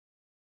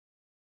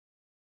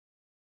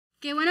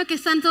Qué bueno que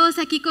están todos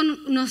aquí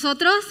con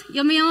nosotros.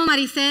 Yo me llamo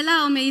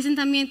Marisela, o me dicen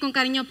también con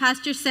cariño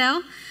Pastor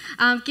Cell.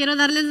 Quiero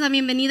darles la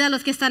bienvenida a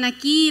los que están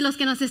aquí, los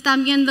que nos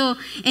están viendo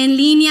en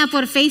línea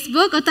por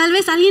Facebook, o tal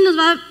vez alguien nos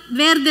va a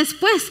ver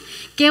después.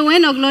 Qué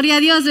bueno, gloria a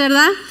Dios,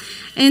 ¿verdad?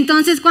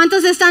 Entonces,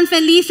 ¿cuántos están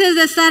felices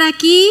de estar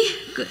aquí?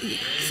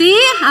 ¿Sí?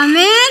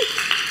 Amén.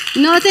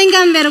 No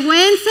tengan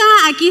vergüenza,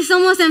 aquí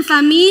somos en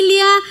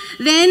familia,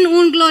 den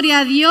un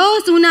gloria a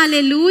Dios, un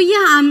aleluya,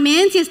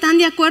 amén. Si están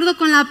de acuerdo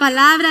con la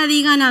palabra,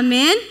 digan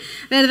amén,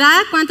 ¿verdad?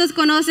 ¿Cuántos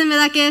conocen,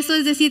 verdad, que eso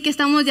es decir que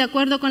estamos de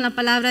acuerdo con la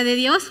palabra de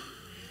Dios?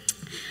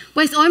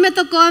 Pues hoy me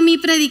tocó a mí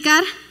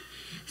predicar.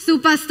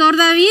 Su pastor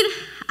David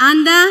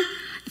anda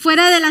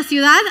fuera de la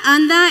ciudad,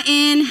 anda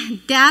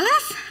en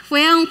Dallas,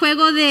 fue a un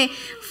juego de...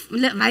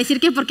 Va a decir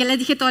que porque les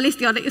dije toda la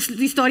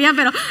historia,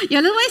 pero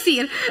yo les voy a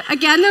decir,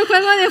 aquí anda un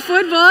juego de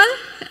fútbol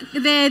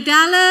de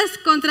Dallas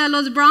contra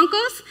los Broncos.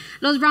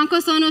 Los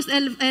Broncos son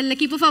el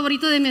equipo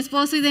favorito de mi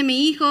esposo y de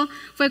mi hijo.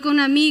 Fue con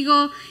un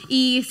amigo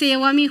y se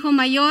llevó a mi hijo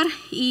mayor.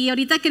 Y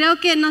ahorita creo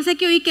que, no sé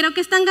qué oí, creo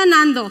que están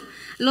ganando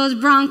los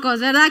Broncos,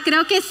 ¿verdad?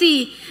 Creo que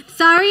sí.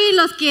 Sorry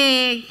los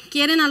que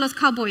quieren a los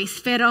Cowboys,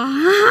 pero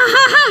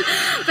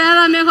a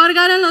lo mejor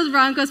ganan los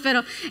Broncos.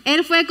 Pero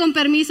él fue con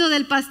permiso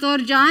del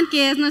pastor John,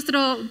 que es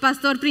nuestro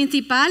pastor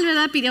principal,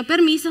 ¿verdad? Pidió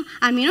permiso.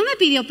 A mí no me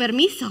pidió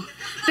permiso,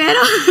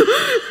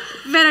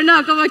 pero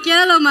no, como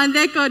quiera lo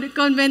mandé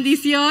con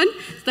bendición.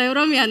 Estoy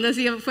bromeando,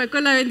 sí, fue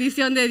con la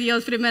bendición de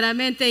Dios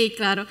primeramente y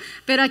claro.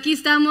 Pero aquí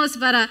estamos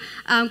para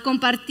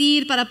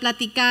compartir, para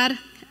platicar.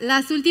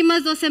 Las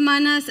últimas 2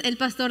 semanas el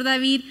pastor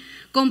David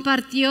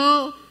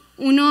compartió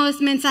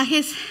unos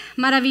mensajes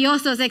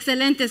maravillosos,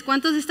 excelentes.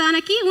 ¿Cuántos estaban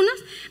aquí?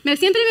 ¿Unos?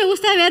 Siempre me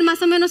gusta ver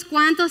más o menos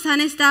cuántos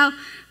han estado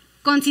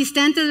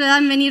consistentes, ¿verdad?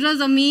 En venir los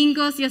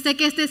domingos. Yo sé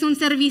que este es un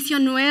servicio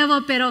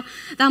nuevo, pero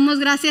damos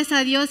gracias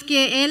a Dios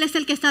que Él es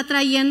el que está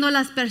trayendo a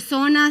las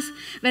personas,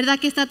 ¿verdad?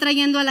 Que está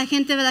trayendo a la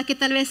gente, ¿verdad? Que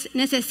tal vez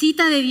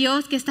necesita de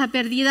Dios, que está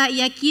perdida.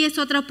 Y aquí es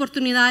otra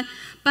oportunidad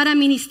para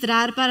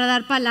ministrar, para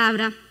dar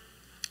palabra.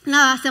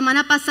 La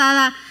semana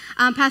pasada,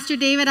 Pastor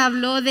David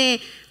habló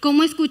de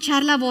cómo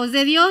escuchar la voz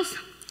de Dios.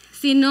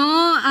 Si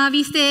no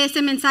viste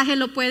ese mensaje,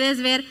 lo puedes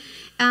ver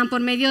por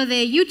medio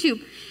de YouTube.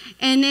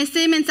 En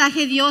ese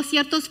mensaje dio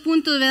ciertos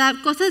puntos, ¿verdad?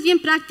 Cosas bien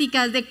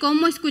prácticas de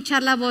cómo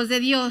escuchar la voz de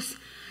Dios.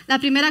 La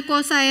primera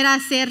cosa era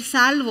ser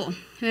salvo,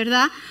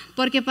 ¿verdad?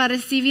 Porque para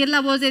recibir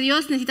la voz de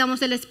Dios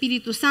necesitamos el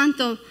Espíritu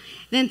Santo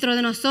dentro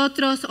de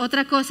nosotros.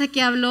 Otra cosa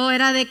que habló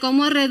era de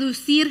cómo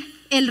reducir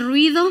el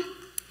ruido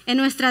en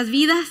nuestras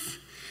vidas.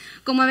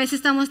 Como a veces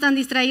estamos tan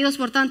distraídos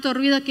por tanto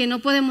ruido que no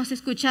podemos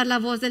escuchar la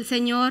voz del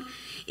Señor.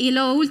 Y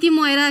lo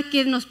último era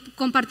que nos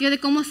compartió de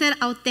cómo ser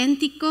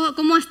auténtico,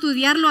 cómo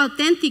estudiar lo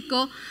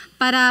auténtico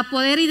para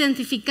poder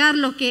identificar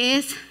lo que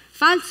es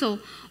falso,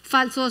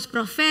 falsos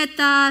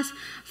profetas,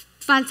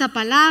 falsa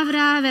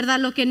palabra,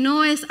 ¿verdad? Lo que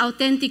no es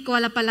auténtico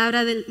a la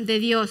palabra de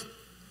Dios.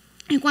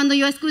 Y cuando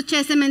yo escuché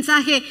ese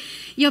mensaje,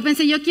 yo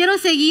pensé, yo quiero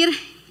seguir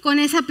con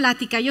esa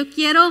plática, yo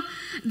quiero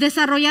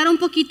desarrollar un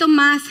poquito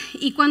más.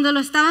 Y cuando lo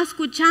estaba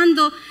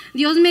escuchando,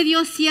 Dios me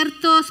dio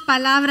ciertas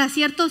palabras,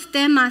 ciertos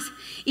temas,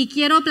 y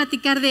quiero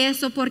platicar de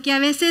eso, porque a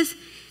veces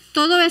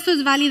todo eso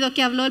es válido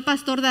que habló el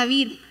pastor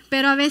David,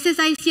 pero a veces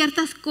hay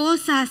ciertas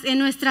cosas en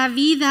nuestra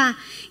vida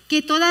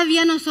que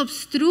todavía nos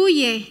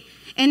obstruye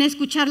en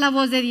escuchar la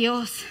voz de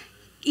Dios.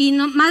 Y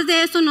no, más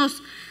de eso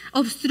nos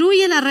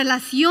obstruye la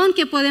relación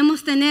que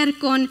podemos tener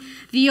con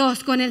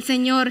Dios, con el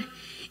Señor.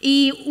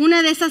 Y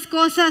una de esas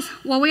cosas,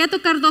 o voy a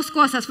tocar 2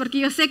 cosas, porque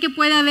yo sé que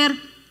puede haber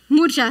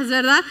muchas,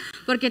 ¿verdad?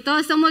 Porque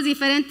todos somos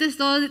diferentes,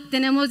 todos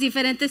tenemos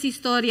diferentes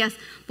historias,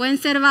 pueden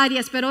ser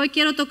varias, pero hoy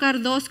quiero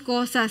tocar 2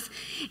 cosas.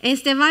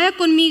 Vaya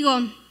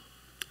conmigo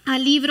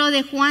al libro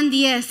de Juan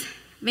 10,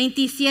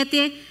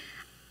 27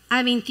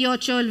 a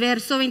 28, el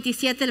verso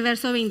 27, el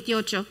verso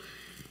 28.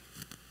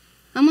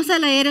 Vamos a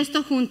leer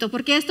esto junto,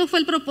 porque esto fue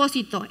el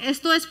propósito.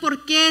 Esto es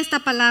por qué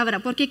esta palabra,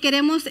 porque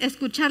queremos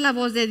escuchar la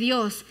voz de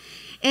Dios.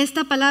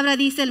 Esta palabra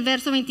dice el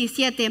verso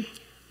 27,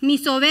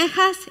 mis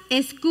ovejas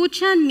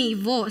escuchan mi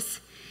voz,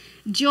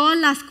 yo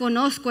las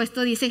conozco,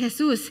 esto dice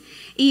Jesús,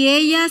 y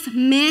ellas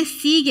me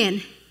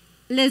siguen,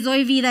 les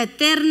doy vida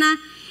eterna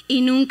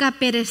y nunca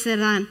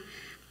perecerán.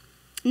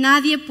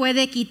 Nadie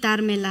puede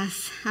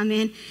quitármelas.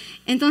 Amén.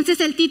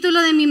 Entonces el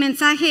título de mi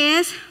mensaje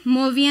es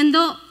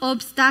Moviendo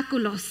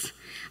Obstáculos.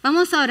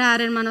 Vamos a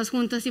orar, hermanos,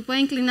 juntos, si puede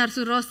inclinar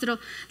su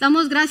rostro.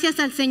 Damos gracias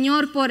al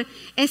Señor por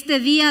este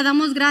día,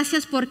 damos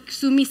gracias por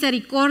su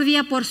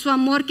misericordia, por su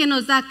amor que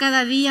nos da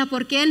cada día,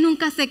 porque Él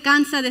nunca se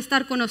cansa de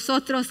estar con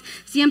nosotros,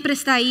 siempre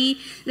está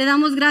ahí. Le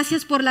damos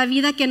gracias por la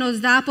vida que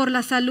nos da, por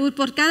la salud,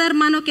 por cada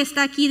hermano que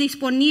está aquí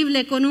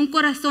disponible, con un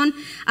corazón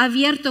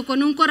abierto,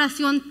 con un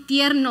corazón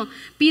tierno.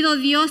 Pido,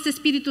 Dios,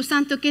 Espíritu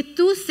Santo, que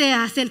tú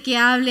seas el que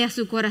hable a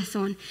su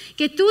corazón,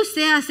 que tú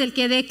seas el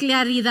que dé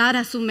claridad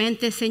a su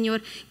mente,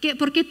 Señor,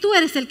 porque tú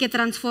eres el que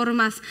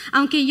transformas.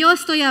 Aunque yo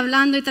estoy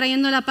hablando y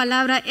trayendo la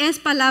palabra, es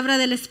palabra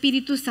del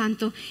Espíritu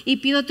Santo, y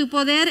pido tu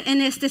poder en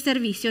este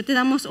servicio. Te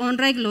damos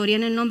honra y gloria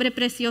en el nombre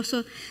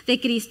precioso de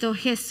Cristo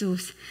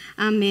Jesús.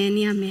 Amén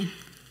y amén.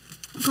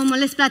 Como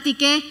les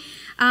platiqué,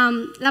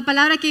 la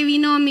palabra que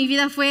vino a mi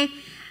vida fue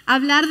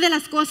hablar de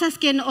las cosas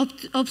que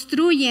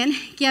obstruyen,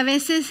 que a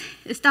veces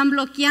están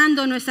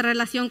bloqueando nuestra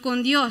relación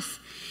con Dios.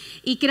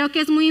 Y creo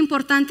que es muy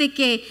importante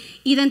que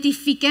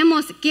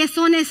identifiquemos qué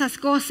son esas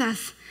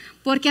cosas,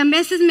 porque a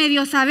veces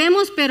medio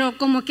sabemos, pero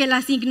como que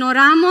las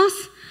ignoramos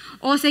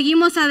o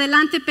seguimos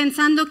adelante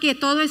pensando que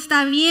todo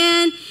está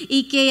bien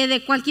y que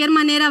de cualquier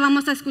manera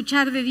vamos a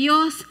escuchar de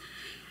Dios.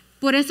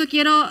 Por eso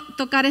quiero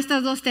tocar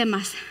estos dos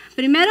temas.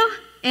 Primero,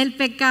 el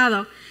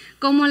pecado,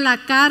 como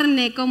la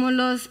carne, como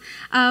los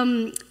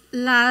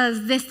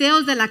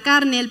deseos de la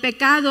carne. El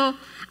pecado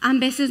a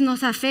veces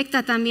nos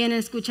afecta también en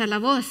escuchar la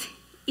voz.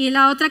 Y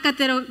la otra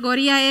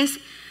categoría es,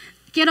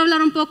 quiero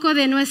hablar un poco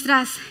de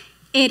nuestras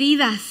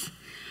heridas.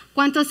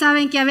 ¿Cuántos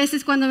saben que a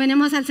veces cuando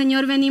venimos al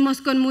Señor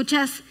venimos con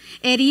muchas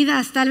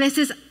heridas, tal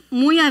vez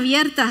muy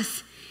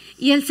abiertas,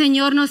 y el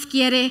Señor nos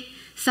quiere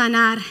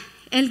sanar?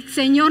 El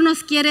Señor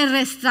nos quiere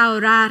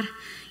restaurar,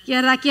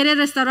 ¿verdad? Quiere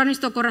restaurar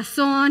nuestro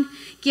corazón,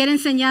 quiere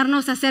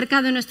enseñarnos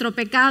acerca de nuestro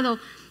pecado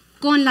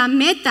con la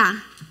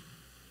meta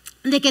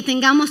de que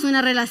tengamos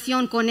una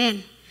relación con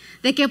Él,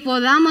 de que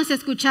podamos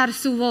escuchar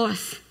su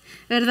voz,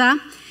 ¿verdad?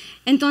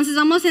 Entonces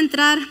vamos a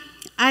entrar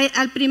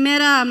al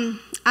primer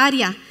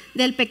área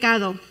del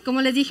pecado.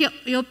 Como les dije,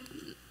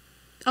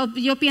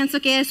 yo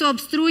pienso que eso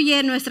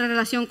obstruye nuestra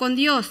relación con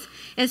Dios.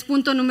 Es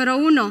punto número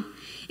 1.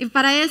 Y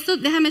para esto,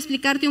 déjame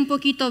explicarte un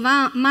poquito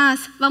más.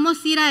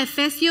 Vamos a ir a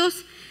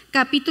Efesios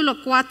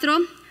capítulo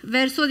 4,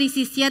 verso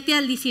 17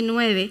 al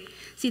 19.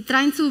 Si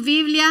traen su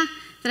Biblia,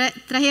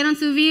 ¿trajeron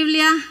su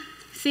Biblia?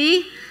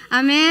 ¿Sí?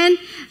 Amén.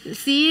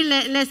 Sí,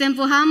 les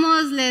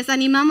empujamos, les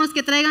animamos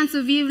que traigan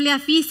su Biblia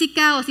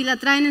física, o si la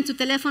traen en su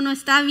teléfono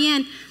está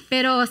bien,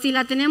 pero si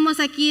la tenemos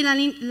aquí,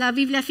 la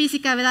Biblia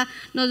física, ¿verdad?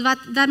 Nos va a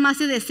dar más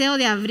el deseo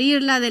de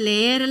abrirla, de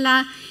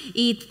leerla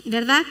y,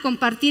 ¿verdad?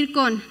 Compartir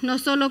no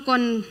solo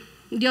con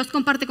Dios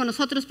comparte con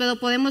nosotros, pero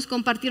podemos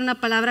compartir una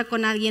palabra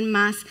con alguien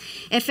más.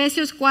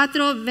 Efesios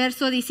 4,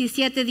 verso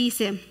 17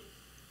 dice,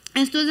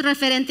 esto es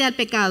referente al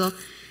pecado.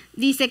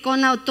 Dice,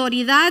 con la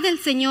autoridad del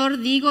Señor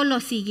digo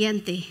lo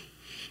siguiente,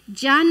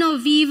 ya no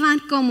vivan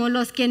como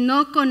los que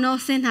no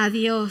conocen a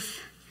Dios,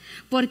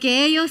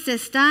 porque ellos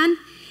están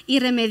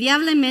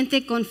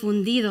irremediablemente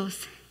confundidos,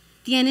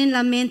 tienen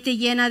la mente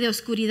llena de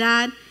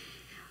oscuridad,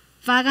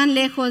 vagan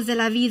lejos de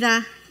la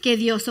vida que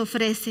Dios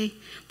ofrece,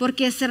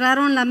 porque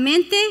cerraron la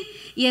mente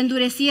y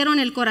endurecieron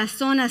el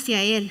corazón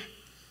hacia Él.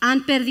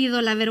 Han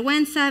perdido la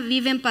vergüenza,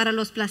 viven para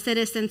los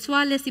placeres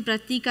sensuales y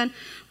practican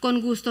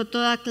con gusto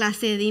toda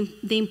clase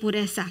de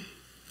impureza.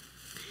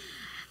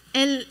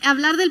 El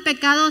hablar del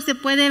pecado se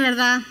puede,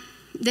 ¿verdad?,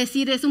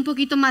 decir es un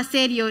poquito más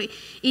serio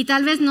y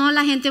tal vez no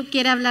la gente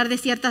quiere hablar de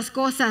ciertas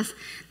cosas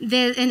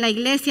en la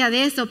iglesia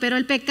de eso, pero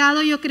el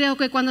pecado, yo creo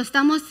que cuando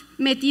estamos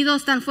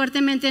metidos tan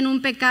fuertemente en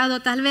un pecado,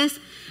 tal vez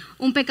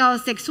un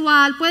pecado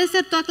sexual, puede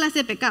ser toda clase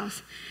de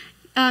pecados.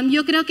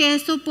 Yo creo que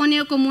eso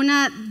pone como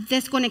una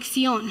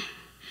desconexión,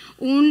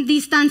 un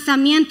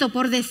distanciamiento,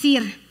 por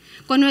decir,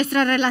 con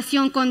nuestra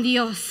relación con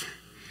Dios,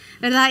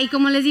 ¿verdad? Y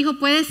como les digo,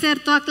 puede ser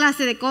toda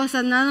clase de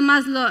cosas, nada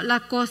más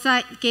la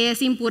cosa que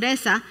es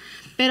impureza,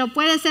 pero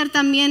puede ser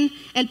también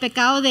el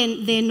pecado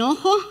de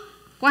enojo.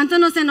 ¿Cuánto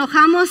nos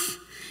enojamos,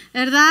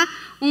 verdad?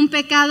 Un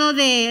pecado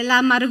de la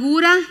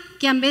amargura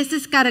que a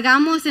veces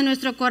cargamos en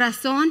nuestro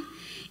corazón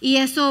y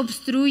eso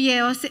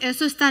obstruye,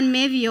 eso está en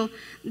medio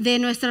de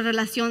nuestra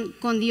relación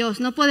con Dios.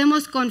 No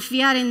podemos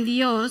confiar en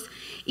Dios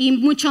y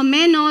mucho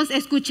menos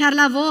escuchar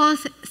la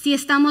voz si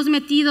estamos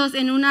metidos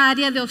en una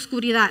área de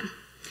oscuridad.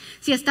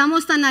 Si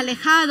estamos tan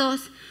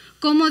alejados,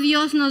 ¿cómo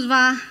Dios nos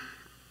va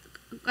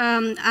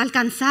a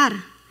alcanzar?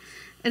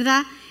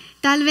 ¿Verdad?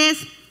 Tal vez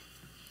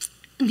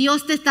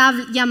Dios te está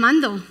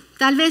llamando.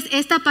 Tal vez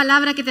esta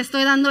palabra que te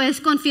estoy dando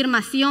es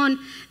confirmación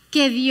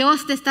que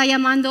Dios te está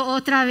llamando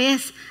otra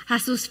vez a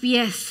sus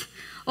pies,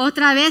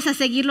 otra vez a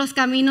seguir los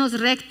caminos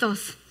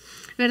rectos,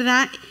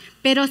 ¿verdad?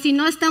 Pero si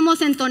no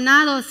estamos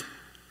entonados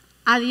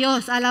a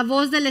Dios, a la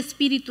voz del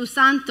Espíritu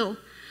Santo,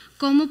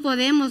 ¿cómo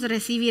podemos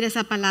recibir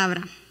esa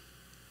palabra?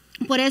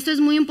 Por eso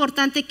es muy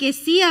importante que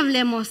sí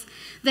hablemos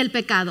del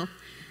pecado.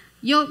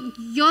 Yo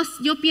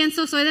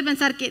pienso, soy de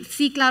pensar que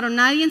sí, claro,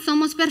 nadie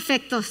somos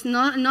perfectos,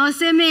 no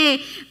se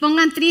me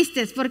pongan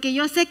tristes, porque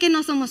yo sé que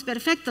no somos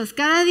perfectos.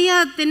 Cada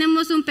día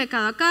tenemos un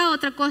pecado acá,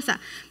 otra cosa,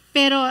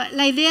 pero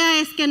la idea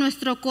es que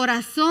nuestro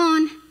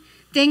corazón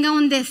tenga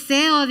un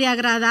deseo de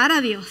agradar a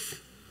Dios,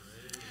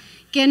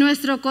 que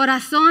nuestro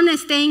corazón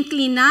esté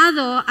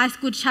inclinado a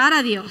escuchar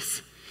a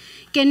Dios,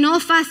 que no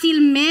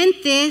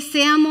fácilmente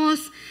seamos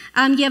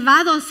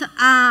llevados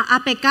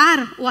a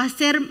pecar o a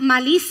hacer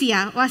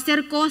malicia o a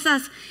hacer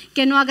cosas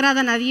que no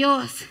agradan a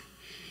Dios.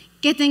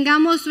 Que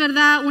tengamos,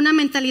 ¿verdad?, una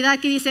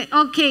mentalidad que dice,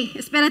 ok,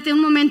 espérate un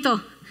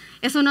momento,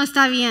 eso no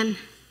está bien.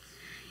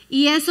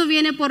 Y eso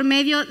viene por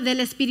medio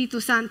del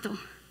Espíritu Santo.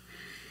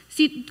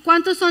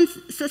 ¿Cuántos son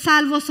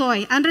salvos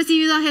hoy? ¿Han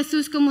recibido a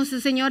Jesús como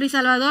su Señor y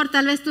Salvador?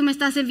 Tal vez tú me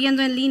estás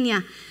viendo en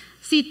línea.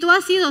 Si tú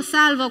has sido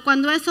salvo,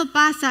 cuando eso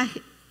pasa,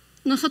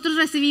 nosotros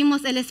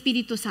recibimos el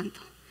Espíritu Santo.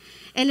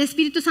 El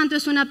Espíritu Santo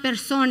es una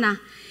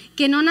persona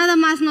que no nada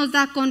más nos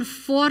da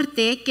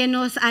conforte, que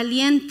nos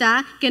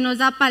alienta, que nos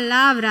da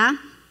palabra,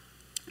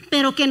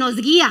 pero que nos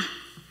guía.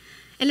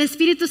 El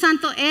Espíritu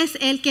Santo es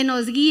el que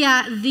nos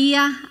guía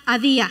día a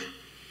día.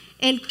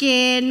 El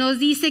que nos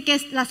dice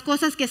que las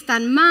cosas que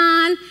están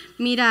mal,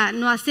 mira,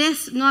 no hagas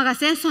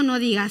eso, no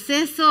digas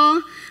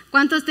eso.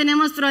 ¿Cuántos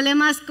tenemos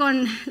problemas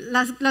con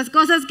las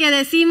cosas que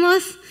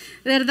decimos,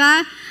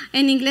 verdad?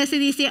 En inglés se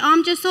dice,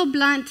 I'm just so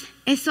blunt.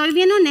 Soy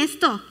bien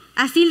honesto,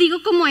 así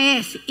digo como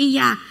es y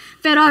ya.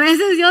 Pero a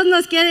veces Dios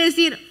nos quiere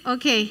decir,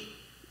 ok,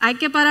 hay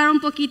que parar un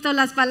poquito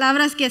las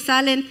palabras que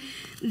salen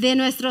de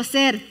nuestro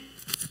ser.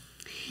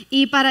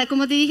 Y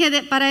como te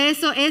dije, para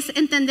eso es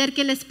entender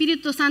que el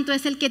Espíritu Santo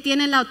es el que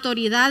tiene la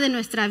autoridad de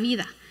nuestra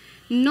vida,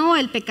 no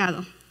el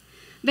pecado.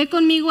 Ve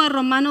conmigo a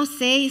Romanos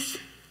 6,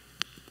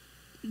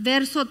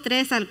 verso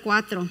 3 al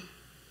 4.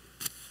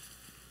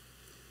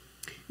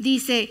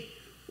 Dice,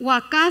 ¿o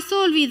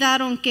acaso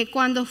olvidaron que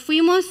cuando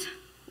fuimos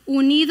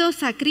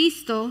unidos a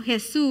Cristo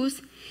Jesús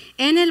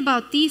en el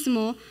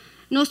bautismo,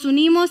 nos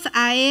unimos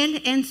a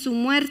Él en su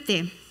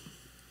muerte?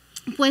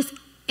 Pues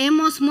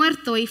hemos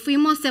muerto y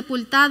fuimos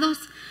sepultados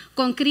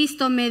con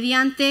Cristo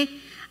mediante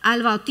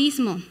al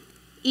bautismo.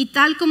 Y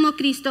tal como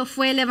Cristo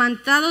fue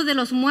levantado de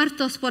los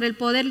muertos por el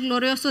poder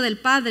glorioso del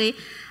Padre,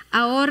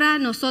 ahora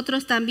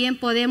nosotros también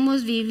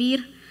podemos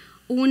vivir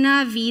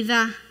una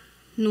vida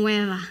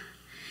nueva.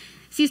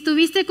 Si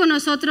estuviste con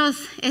nosotros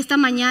esta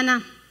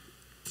mañana,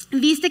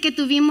 viste que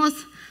tuvimos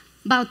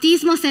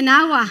bautismos en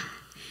agua.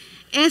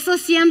 Eso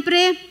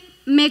siempre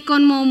me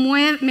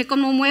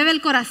conmueve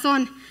el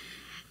corazón.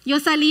 Yo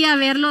salí a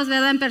verlos,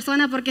 ¿verdad?, en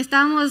persona, porque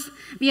estábamos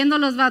viendo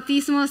los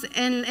bautismos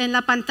en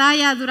la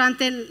pantalla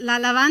durante la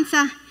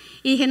alabanza.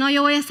 Y dije, no,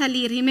 yo voy a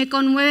salir. Y me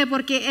conmueve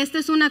porque esto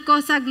es una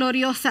cosa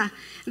gloriosa.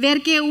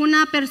 Ver que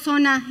una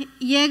persona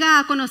llega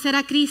a conocer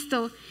a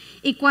Cristo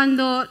y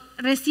cuando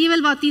recibe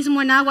el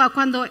bautismo en agua,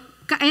 cuando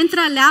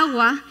entra al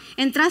agua,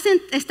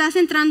 estás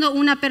entrando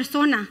una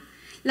persona.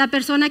 La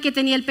persona que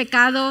tenía el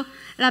pecado,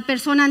 la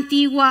persona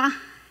antigua,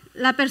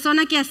 la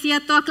persona que hacía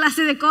toda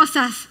clase de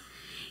cosas.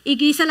 Y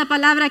dice la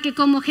palabra que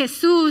como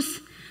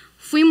Jesús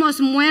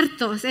fuimos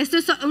muertos. Esto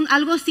es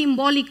algo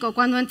simbólico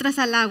cuando entras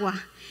al agua.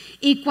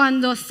 Y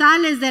cuando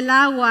sales del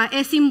agua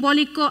es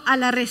simbólico a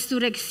la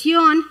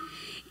resurrección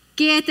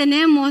que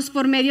tenemos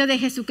por medio de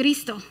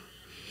Jesucristo.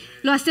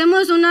 Lo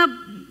hacemos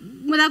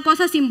una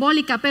cosa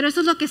simbólica, pero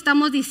eso es lo que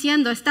estamos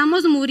diciendo.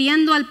 Estamos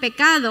muriendo al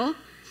pecado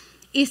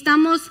y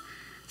estamos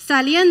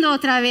saliendo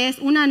otra vez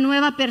una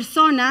nueva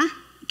persona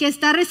que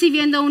está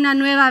recibiendo una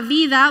nueva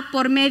vida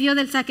por medio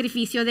del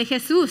sacrificio de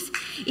Jesús.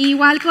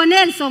 Igual con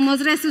Él, somos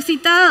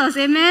resucitados,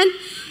 amén.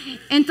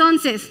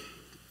 Entonces,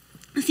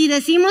 si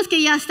decimos que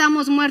ya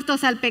estamos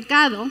muertos al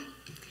pecado,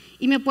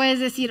 y me puedes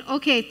decir,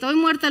 ok, estoy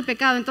muerto al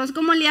pecado, entonces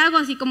 ¿cómo le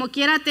hago? Si como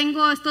quiera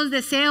tengo estos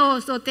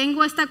deseos, o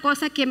tengo esta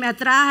cosa que me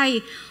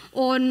atrae,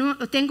 o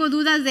tengo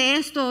dudas de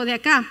esto o de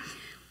acá.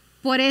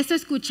 Por eso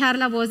escuchar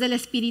la voz del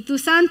Espíritu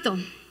Santo.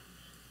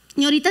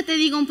 Y ahorita te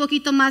digo un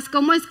poquito más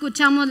cómo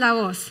escuchamos la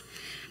voz.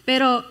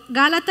 Pero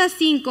Gálatas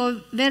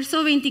 5,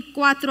 verso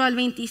 24 al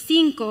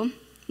 25,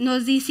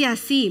 nos dice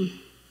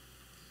así: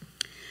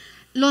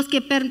 los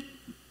que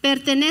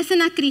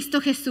pertenecen a Cristo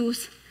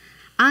Jesús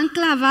han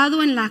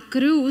clavado en la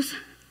cruz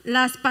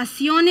las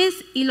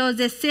pasiones y los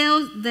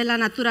deseos de la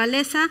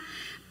naturaleza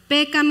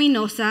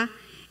pecaminosa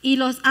y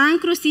los han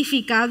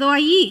crucificado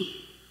allí.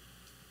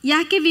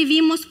 Ya que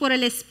vivimos por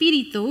el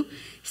Espíritu,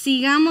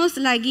 sigamos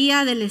la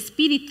guía del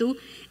Espíritu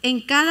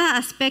en cada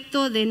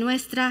aspecto de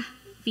nuestra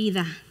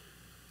vida.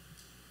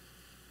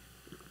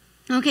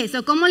 Ok,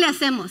 ¿cómo le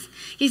hacemos?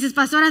 Y dices,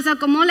 pastora,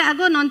 ¿cómo le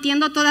hago? No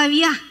entiendo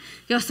todavía.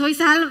 Yo soy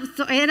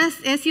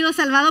he sido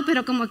salvado,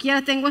 pero como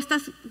quiera tengo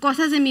estas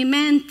cosas en mi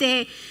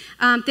mente,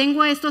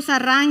 tengo estos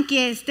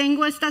arranques,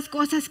 tengo estas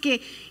cosas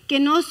que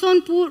no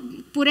son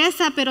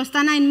pureza, pero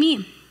están en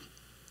mí.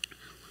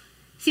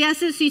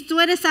 Si tú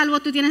eres salvo,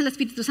 tú tienes el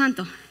Espíritu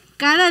Santo.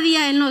 Cada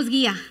día Él nos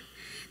guía.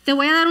 Te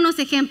voy a dar unos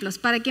ejemplos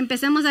para que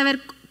empecemos a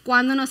ver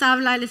cuándo nos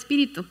habla el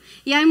Espíritu.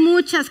 Y hay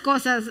muchas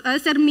cosas, ha de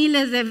ser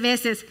miles de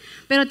veces,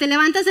 pero te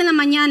levantas en la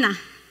mañana,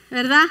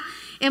 ¿verdad?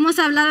 Hemos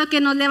hablado que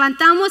nos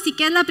levantamos y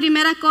 ¿qué es la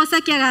primera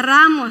cosa que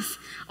agarramos?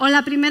 O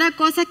la primera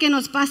cosa que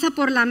nos pasa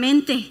por la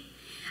mente.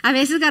 A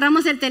veces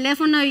agarramos el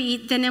teléfono y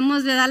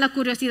tenemos de dar la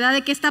curiosidad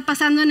de qué está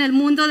pasando en el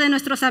mundo de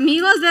nuestros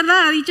amigos,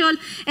 ¿verdad? Ha dicho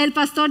el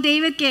pastor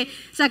David que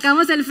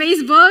sacamos el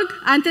Facebook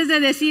antes de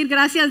decir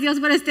gracias Dios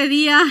por este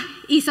día,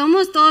 y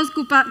somos todos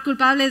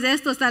culpables de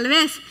esto tal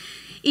vez.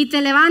 Y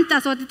te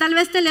levantas, o tal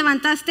vez te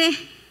levantaste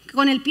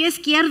con el pie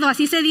izquierdo,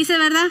 así se dice,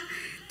 ¿verdad?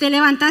 Te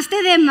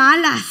levantaste de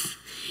malas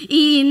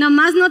y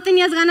nomás no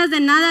tenías ganas de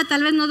nada,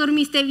 tal vez no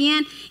dormiste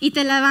bien y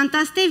te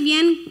levantaste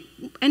bien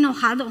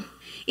enojado.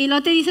 Y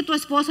luego te dice tu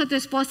esposo o tu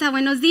esposa,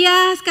 buenos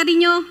días,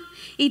 cariño.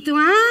 Y tú,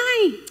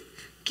 ay,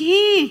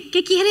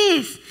 ¿qué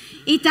quieres?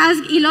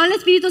 Y luego el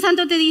Espíritu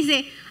Santo te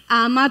dice,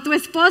 ama a tu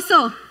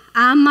esposo,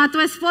 ama a tu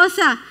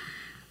esposa.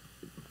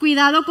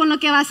 Cuidado con lo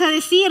que vas a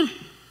decir,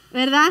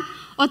 ¿verdad?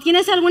 O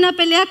tienes alguna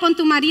pelea con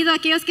tu marido,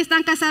 aquellos que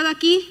están casados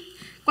aquí.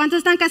 ¿Cuántos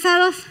están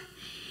casados?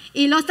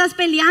 Y lo estás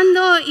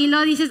peleando y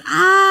lo dices,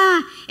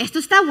 esto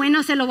está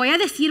bueno, se lo voy a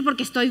decir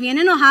porque estoy bien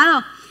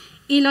enojado.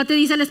 Y lo te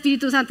dice el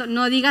Espíritu Santo,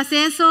 no digas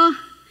eso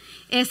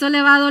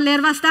le va a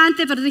doler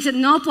bastante, pero tú dices,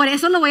 no, por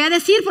eso lo voy a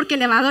decir porque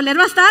le va a doler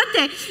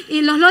bastante. Y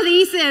lo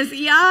dices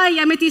y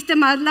ya metiste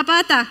más la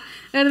pata,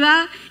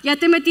 ¿verdad? Ya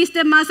te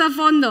metiste más a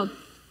fondo.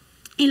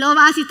 Y luego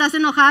vas y estás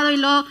enojado y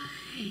luego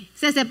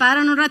se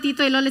separan un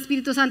ratito y luego el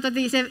Espíritu Santo te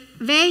dice,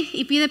 ve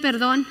y pide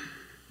perdón.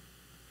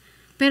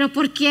 ¿Pero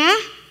por qué?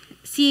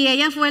 Si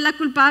ella fue la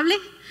culpable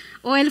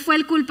o él fue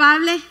el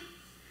culpable.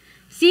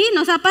 Sí,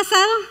 nos ha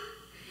pasado.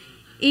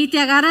 Y te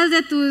agarras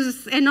de tu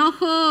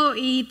enojo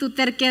y tu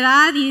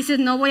terquedad y dices,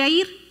 no voy a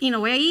ir y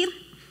no voy a ir,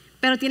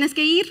 pero tienes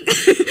que ir.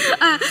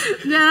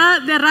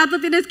 De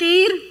rato tienes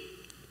que ir.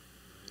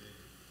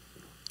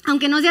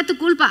 Aunque no sea tu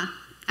culpa,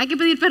 hay que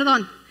pedir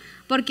perdón,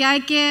 porque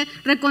hay que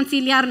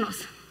reconciliarnos.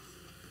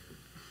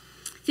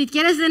 Si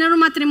quieres tener un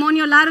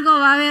matrimonio largo,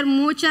 va a haber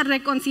mucha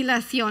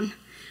reconciliación,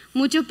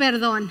 mucho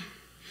perdón.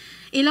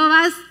 Y luego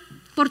vas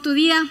por tu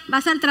día,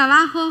 vas al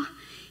trabajo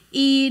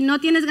y no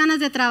tienes ganas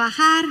de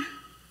trabajar,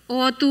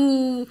 o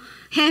tu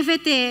jefe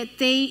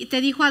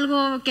te dijo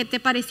algo que te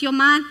pareció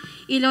mal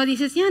y luego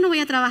dices, ya no voy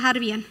a trabajar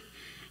bien.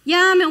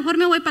 Ya mejor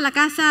me voy para la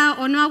casa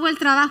o no hago el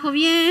trabajo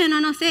bien o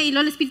no sé. Y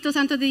luego el Espíritu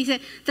Santo te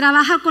dice,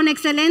 trabaja con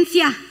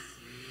excelencia.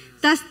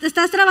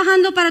 ¿Estás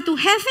trabajando para tu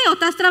jefe o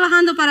estás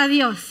trabajando para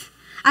Dios?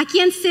 ¿A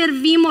quién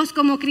servimos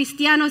como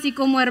cristianos y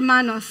como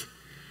hermanos?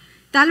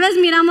 Tal vez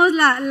miramos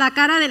la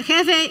cara del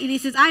jefe y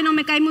dices, ay, no,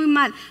 me cae muy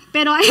mal,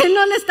 pero a él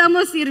no le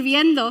estamos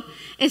sirviendo.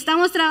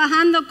 Estamos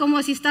trabajando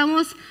como si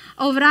estamos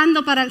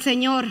obrando para el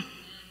Señor.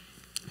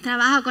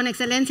 Trabaja con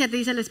excelencia, te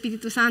dice el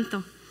Espíritu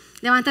Santo.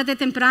 Levántate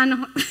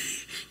temprano.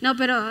 No,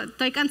 pero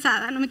estoy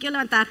cansada, no me quiero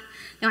levantar.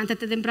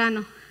 Levántate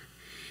temprano.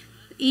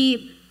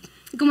 Y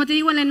como te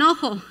digo, el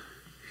enojo.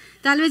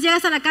 Tal vez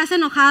llegas a la casa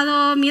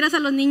enojado, miras a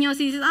los niños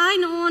y dices, ay,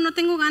 no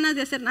tengo ganas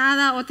de hacer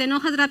nada, o te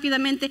enojas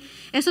rápidamente.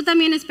 Eso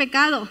también es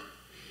pecado.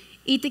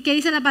 ¿Y qué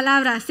dice la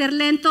palabra? Ser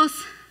lentos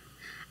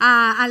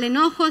al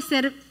enojo,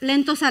 ser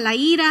lentos a la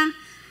ira,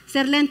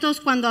 ser lentos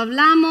cuando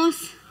hablamos,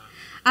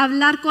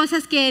 hablar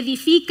cosas que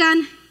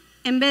edifican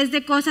en vez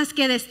de cosas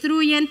que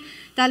destruyen,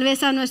 tal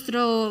vez a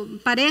nuestra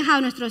pareja,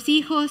 a nuestros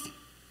hijos,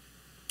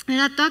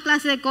 ¿verdad? Toda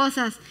clase de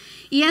cosas.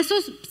 Y eso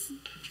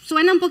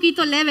suena un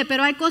poquito leve,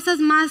 pero hay cosas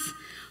más,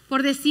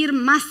 por decir,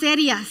 más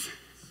serias.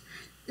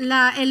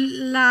 La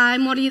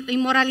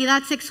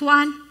inmoralidad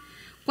sexual,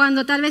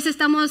 cuando tal vez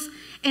estamos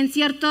en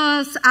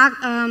ciertos,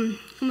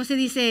 ¿cómo se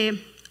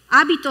dice?,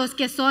 hábitos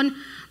que son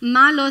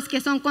malos, que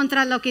son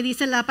contra lo que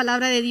dice la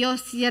palabra de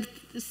Dios,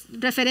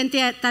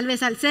 referente tal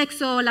vez al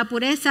sexo o la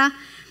pureza,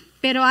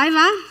 pero ahí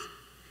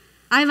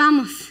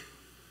vamos,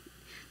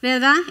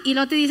 ¿verdad? Y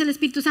luego te dice el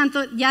Espíritu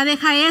Santo, ya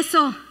deja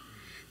eso,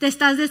 te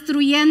estás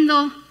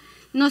destruyendo,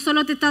 no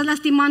solo te estás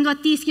lastimando a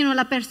ti, sino a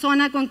la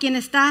persona con quien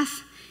estás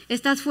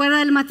fuera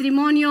del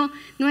matrimonio,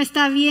 no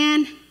está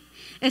bien,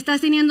 estás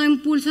teniendo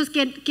impulsos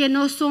que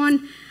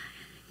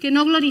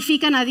no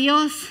glorifican a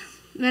Dios,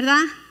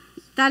 ¿verdad?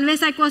 Tal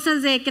vez hay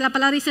cosas de que la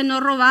palabra dice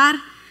no robar,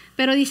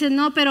 pero dices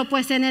no, pero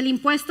pues en el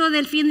impuesto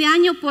del fin de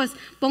año pues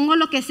pongo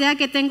lo que sea,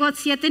 que tengo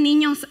 7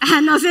 niños.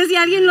 No sé si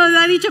alguien lo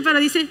ha dicho,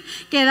 pero dice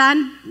que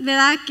dan,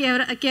 ¿verdad?,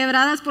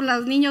 quebradas por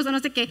los niños o no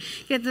sé qué,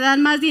 que te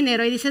dan más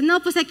dinero. Y dices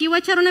no, pues aquí voy a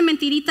echar una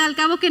mentirita, al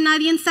cabo que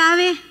nadie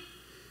sabe.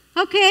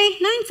 Ok,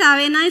 nadie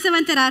sabe, nadie se va a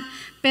enterar,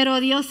 pero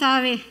Dios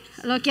sabe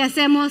lo que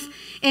hacemos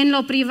en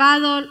lo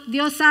privado,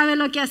 Dios sabe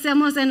lo que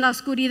hacemos en la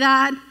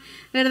oscuridad,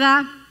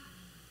 ¿verdad?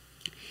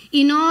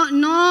 Y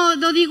no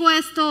digo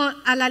esto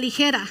a la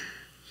ligera,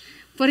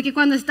 porque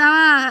cuando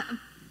estaba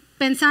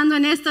pensando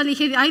en esto, le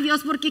dije, ay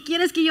Dios, ¿por qué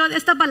quieres que yo dé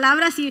esta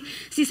palabra si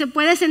se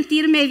puede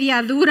sentir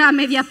media dura,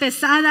 media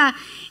pesada?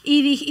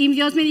 Y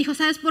Dios me dijo,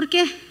 ¿sabes por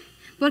qué?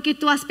 Porque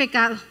tú has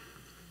pecado.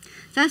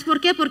 ¿Sabes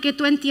por qué? Porque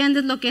tú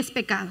entiendes lo que es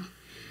pecado.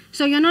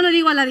 Yo no lo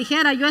digo a la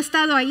ligera, yo he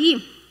estado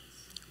ahí.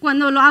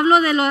 Cuando lo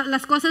hablo de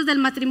las cosas del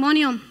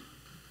matrimonio,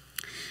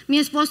 mi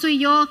esposo y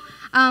yo,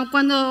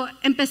 cuando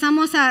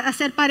empezamos a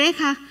ser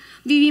pareja,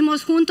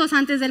 vivimos juntos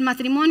antes del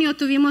matrimonio,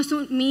 tuvimos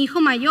mi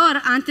hijo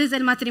mayor antes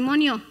del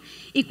matrimonio.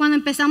 Y cuando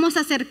empezamos a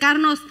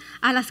acercarnos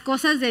a las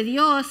cosas de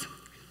Dios,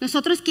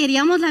 nosotros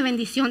queríamos la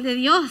bendición de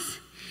Dios.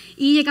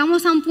 Y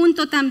llegamos a un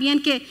punto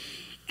también que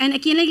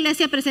aquí en la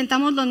iglesia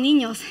presentamos los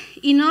niños.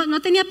 Y no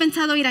tenía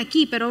pensado ir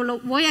aquí, pero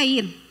voy a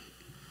ir.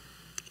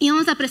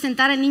 Íbamos a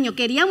presentar al niño,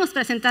 queríamos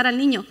presentar al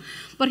niño,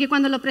 porque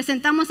cuando lo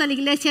presentamos a la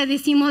iglesia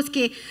decimos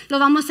que lo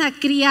vamos a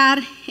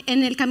criar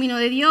en el camino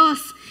de Dios,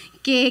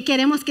 que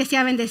queremos que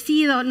sea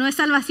bendecido, no es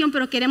salvación,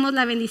 pero queremos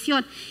la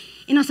bendición.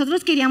 Y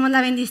nosotros queríamos la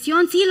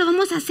bendición, sí, lo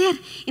vamos a hacer.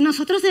 Y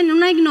nosotros en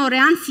una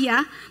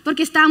ignorancia,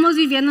 porque estábamos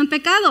viviendo en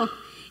pecado.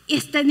 Y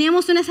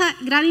teníamos esa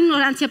gran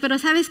ignorancia, pero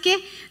 ¿sabes qué?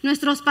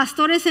 Nuestros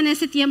pastores en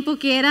ese tiempo,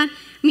 que eran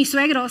mis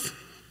suegros,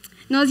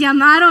 nos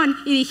llamaron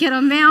y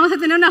dijeron, ven, vamos a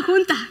tener una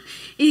junta.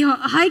 Y dijo,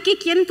 ay, ¿qué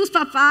quieren tus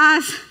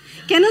papás?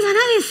 ¿Qué nos van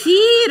a decir?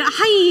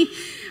 Ay,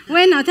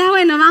 bueno, está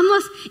bueno,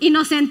 vamos. Y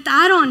nos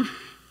sentaron.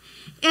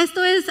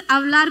 Esto es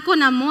hablar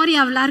con amor y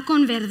hablar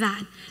con verdad.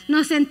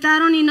 Nos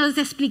sentaron y nos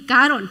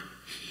explicaron.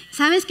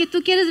 Sabes que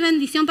tú quieres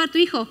bendición para tu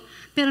hijo,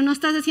 pero no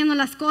estás haciendo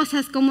las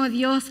cosas como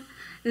Dios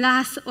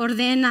las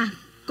ordena,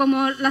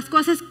 como las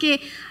cosas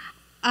que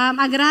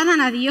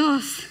agradan a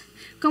Dios.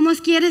 ¿Cómo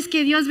quieres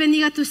que Dios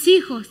bendiga a tus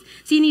hijos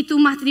si ni tu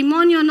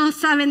matrimonio no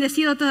está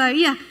bendecido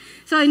todavía?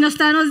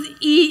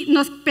 Y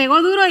nos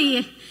pegó duro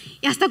y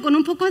hasta con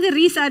un poco de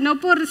risa, no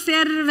por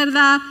ser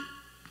verdad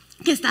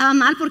que estaba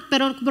mal,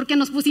 pero porque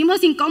nos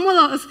pusimos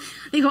incómodos.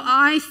 Dijo,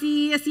 ay,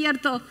 sí, es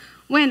cierto.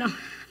 Bueno,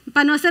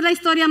 para no hacer la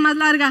historia más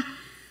larga,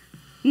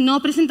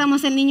 no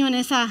presentamos el niño en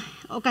esa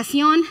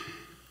ocasión.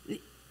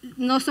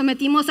 Nos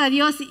sometimos a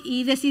Dios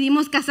y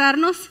decidimos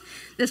casarnos.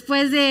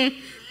 Después de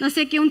no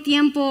sé qué un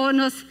tiempo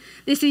nos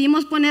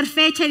decidimos poner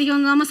fecha y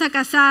dijimos, nos vamos a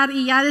casar,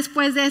 y ya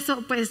después de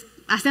eso pues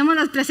hacemos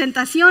las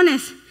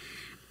presentaciones.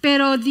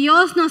 Pero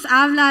Dios nos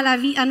habla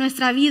a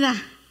nuestra vida,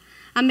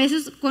 a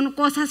veces con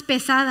cosas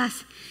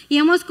pesadas. Y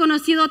hemos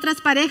conocido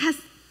otras parejas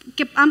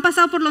que han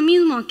pasado por lo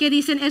mismo, que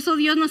dicen, eso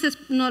Dios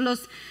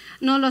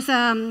nos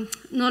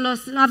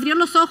abrió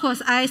los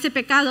ojos a ese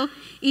pecado,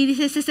 y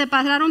dice, se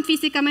separaron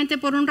físicamente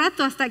por un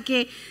rato hasta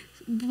que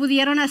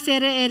pudieron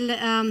hacer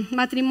el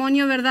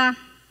matrimonio, ¿verdad?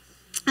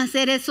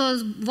 Hacer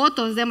esos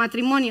votos de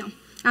matrimonio.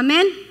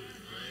 Amén.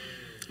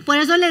 Por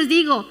eso les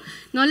digo,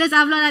 no les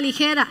hablo a la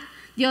ligera.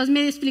 Dios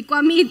me explicó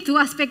a mí, tú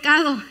has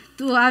pecado,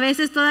 tú a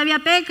veces todavía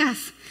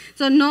pecas.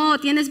 No,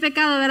 tienes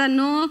pecado, ¿verdad?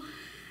 No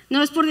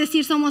es por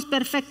decir somos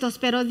perfectos,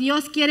 pero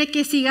Dios quiere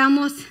que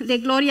sigamos de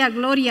gloria a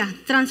gloria,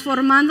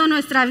 transformando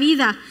nuestra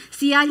vida.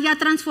 Si Él ya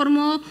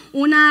transformó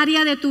una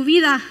área de tu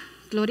vida,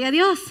 gloria a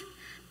Dios,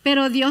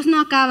 pero Dios no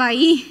acaba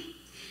ahí.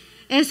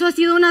 Eso ha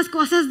sido unas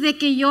cosas de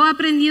que yo he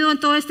aprendido en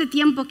todo este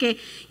tiempo, que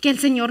el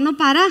Señor no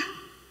para.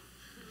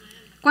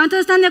 ¿Cuántos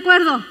están de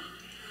acuerdo?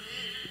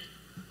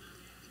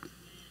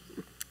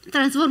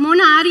 Transformó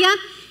una área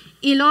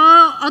y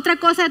luego otra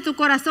cosa de tu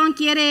corazón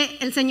quiere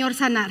el Señor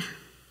sanar.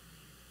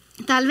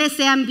 Tal vez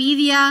sea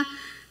envidia,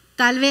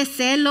 tal vez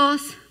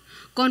celos,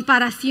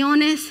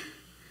 comparaciones.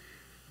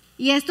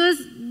 Y esto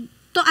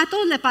a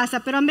todos le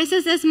pasa, pero a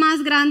veces es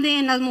más grande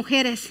en las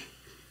mujeres,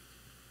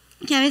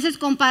 que a veces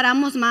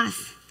comparamos más.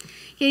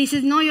 Que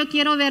dices, no, yo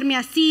quiero verme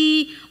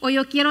así, o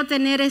yo quiero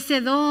tener ese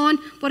don,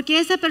 porque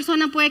esa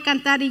persona puede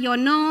cantar y yo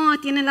no,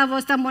 tiene la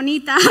voz tan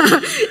bonita.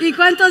 ¿Y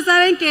cuántos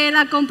saben que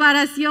la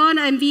comparación,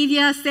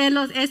 envidia,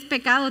 celos es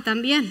pecado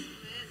también?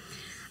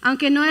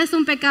 Aunque no es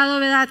un pecado,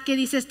 ¿verdad?, que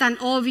dices tan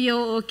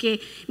obvio, o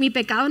que mi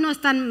pecado no es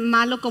tan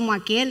malo como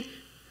aquel,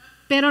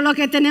 pero lo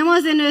que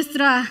tenemos en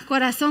nuestro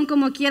corazón,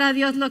 como quiera,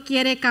 Dios lo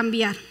quiere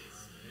cambiar.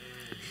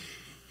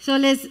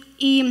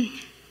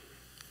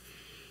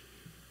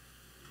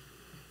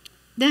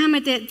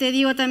 Déjame te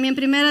digo también,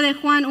 1 de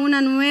Juan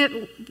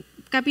 1:9,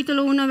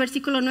 capítulo 1,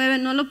 versículo 9,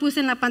 no lo puse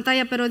en la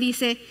pantalla, pero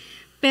dice,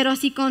 pero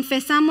si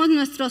confesamos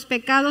nuestros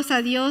pecados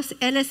a Dios,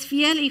 Él es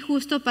fiel y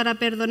justo para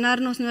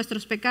perdonarnos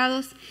nuestros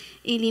pecados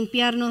y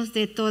limpiarnos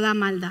de toda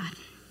maldad.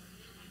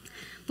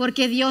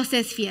 Porque Dios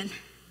es fiel.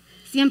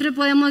 Siempre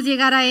podemos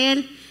llegar a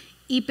Él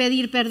y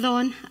pedir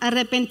perdón,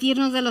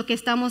 arrepentirnos de lo que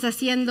estamos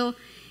haciendo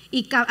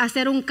y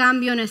hacer un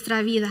cambio en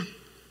nuestra vida.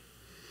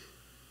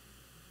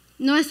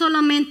 No es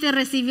solamente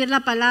recibir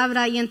la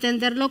palabra y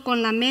entenderlo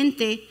con la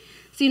mente,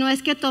 sino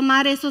es que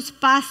tomar esos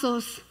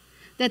pasos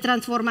de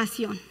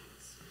transformación,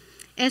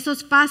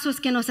 esos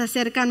pasos que nos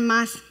acercan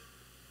más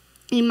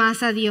y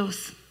más a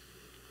Dios.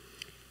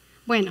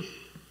 Bueno,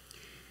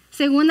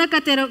 segunda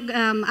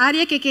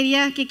área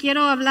que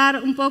quiero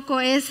hablar un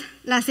poco es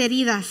las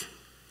heridas.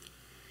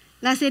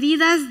 Las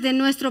heridas de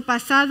nuestro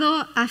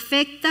pasado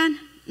afectan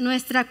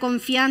nuestra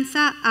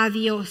confianza a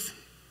Dios.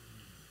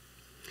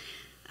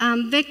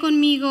 Ve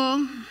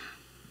conmigo,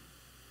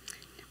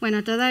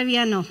 bueno,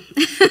 todavía no.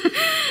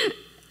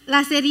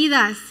 Las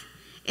heridas.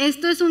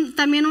 Esto es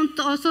también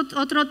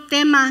otro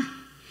tema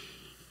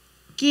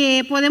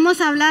que podemos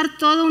hablar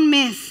todo un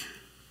mes,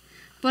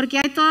 porque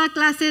hay toda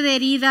clase de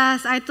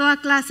heridas, hay toda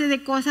clase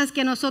de cosas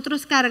que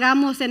nosotros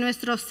cargamos en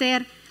nuestro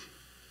ser,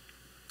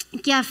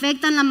 que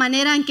afectan la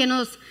manera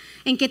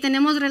en que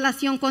tenemos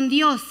relación con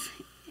Dios.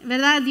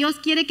 ¿Verdad? Dios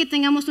quiere que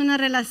tengamos una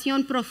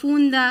relación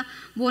profunda,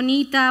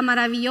 bonita,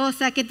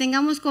 maravillosa, que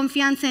tengamos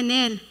confianza en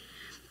Él.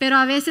 Pero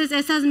a veces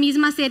esas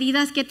mismas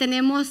heridas que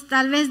tenemos,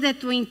 tal vez de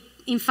tu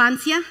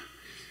infancia,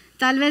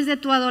 tal vez de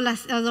tu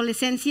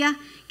adolescencia,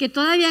 que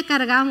todavía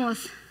cargamos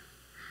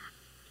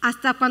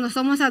hasta cuando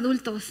somos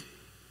adultos.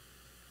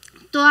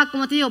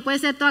 Como te digo, puede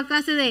ser toda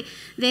clase de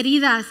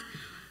heridas.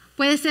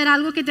 Puede ser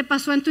algo que te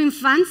pasó en tu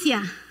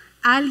infancia.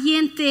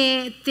 Alguien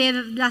te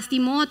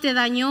lastimó, te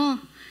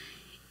dañó.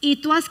 Y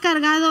tú has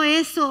cargado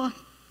eso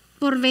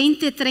por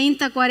 20,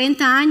 30,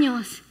 40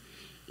 años.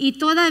 Y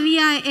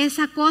todavía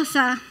esa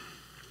cosa,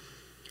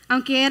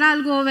 aunque era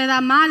algo,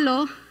 ¿verdad?,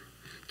 malo,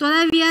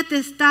 todavía te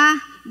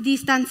está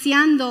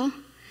distanciando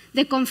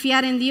de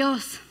confiar en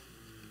Dios.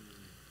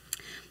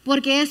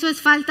 Porque eso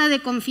es falta de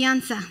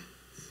confianza.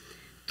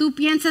 Tú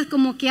piensas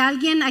como que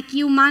alguien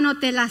aquí humano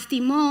te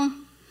lastimó.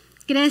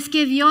 Crees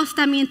que Dios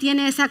también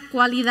tiene esa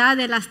cualidad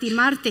de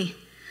lastimarte.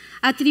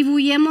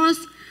 atribuyemos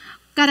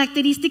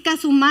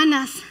características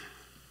humanas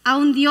a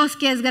un Dios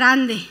que es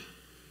grande.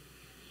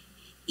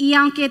 Y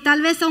aunque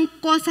tal vez son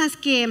cosas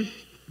que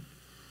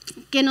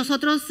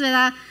nosotros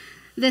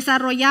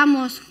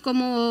desarrollamos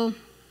como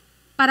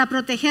para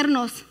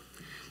protegernos,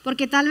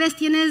 porque tal vez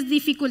tienes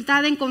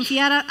dificultad en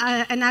confiar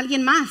en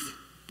alguien más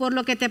por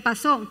lo que te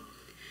pasó,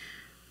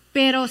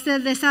 pero se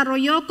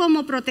desarrolló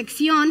como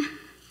protección,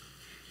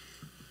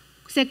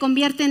 se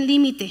convierte en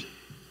límite.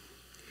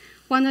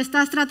 Cuando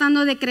estás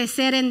tratando de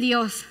crecer en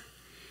Dios,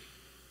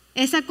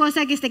 esa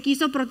cosa que te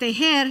quiso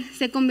proteger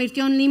se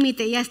convirtió en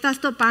límite, ya estás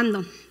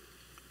topando.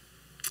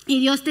 Y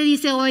Dios te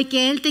dice hoy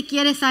que Él te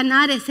quiere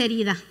sanar esa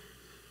herida.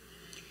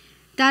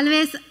 Tal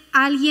vez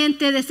alguien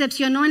te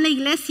decepcionó en la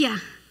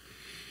iglesia.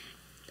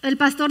 El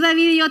pastor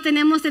David y yo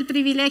tenemos el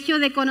privilegio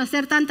de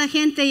conocer tanta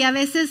gente y a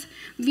veces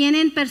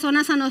vienen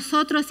personas a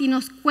nosotros y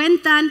nos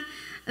cuentan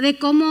de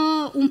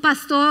cómo un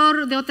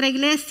pastor de otra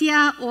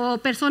iglesia o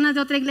personas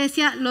de otra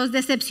iglesia los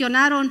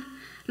decepcionaron,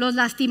 los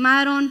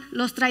lastimaron,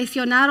 los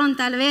traicionaron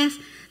tal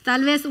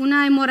vez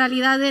una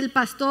inmoralidad del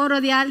pastor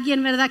o de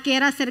alguien, ¿verdad?, que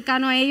era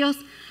cercano a ellos,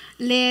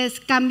 les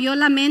cambió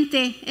la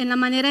mente en la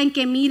manera en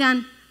que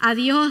miran a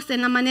Dios,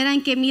 en la manera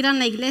en que miran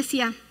la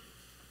iglesia.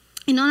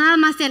 Y no nada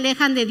más se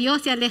alejan de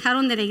Dios, se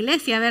alejaron de la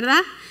iglesia,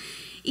 ¿verdad?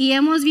 Y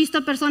hemos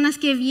visto personas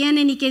que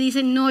vienen y que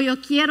dicen, no, yo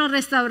quiero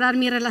restaurar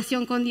mi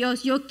relación con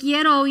Dios, yo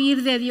quiero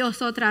oír de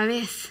Dios otra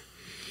vez.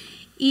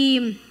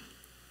 Y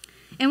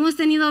hemos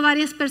tenido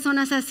varias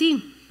personas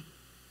así.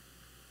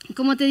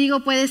 Como te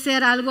digo, puede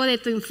ser algo de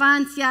tu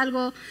infancia,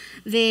 algo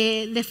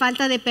de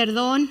falta de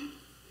perdón,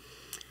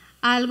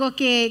 algo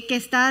que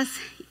estás,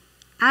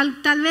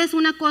 tal vez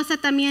una cosa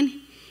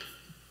también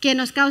que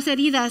nos causa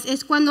heridas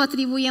es cuando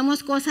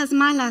atribuimos cosas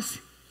malas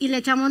y le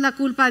echamos la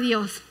culpa a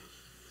Dios.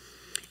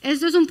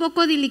 Esto es un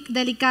poco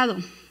delicado,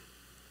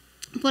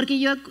 porque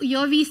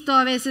yo he visto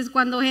a veces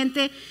cuando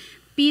gente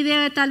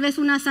pide tal vez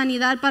una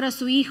sanidad para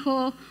su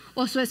hijo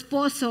o su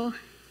esposo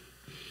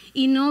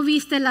y no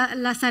viste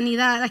la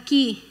sanidad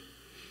aquí,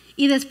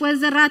 y después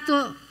de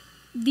rato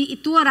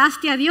tú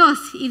oraste a Dios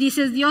y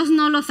dices, Dios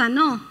no lo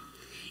sanó,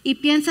 y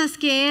piensas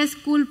que es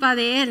culpa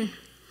de Él,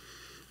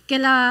 que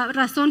la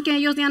razón que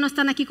ellos ya no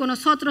están aquí con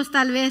nosotros,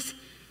 tal vez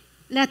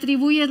le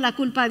atribuyes la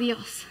culpa a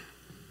Dios.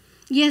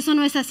 Y eso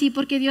no es así,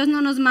 porque Dios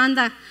no nos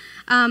manda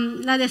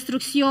la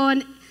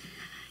destrucción,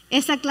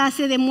 esa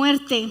clase de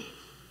muerte,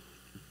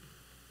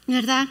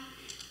 ¿verdad?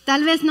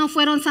 Tal vez no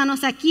fueron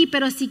sanos aquí,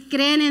 pero si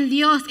creen en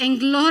Dios, en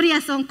gloria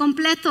son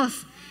completos.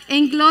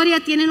 En gloria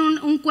tienen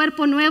un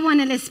cuerpo nuevo en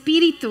el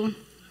Espíritu.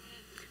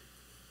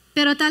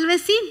 Pero tal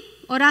vez sí,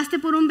 oraste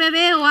por un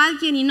bebé o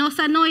alguien y no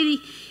sanó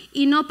y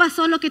no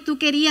pasó lo que tú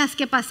querías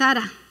que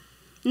pasara.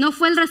 No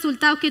fue el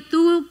resultado que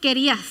tú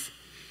querías.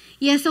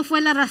 Y eso fue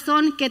la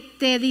razón que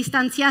te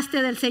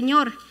distanciaste del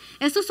Señor.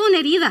 Esas son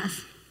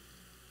heridas.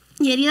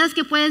 Y heridas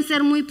que pueden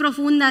ser muy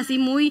profundas y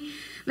muy,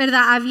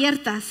 ¿verdad?,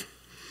 abiertas.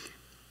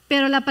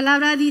 Pero la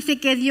palabra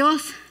dice que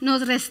Dios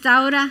nos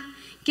restaura,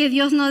 que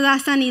Dios nos da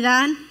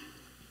sanidad.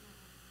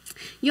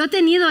 Yo he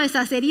tenido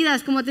esas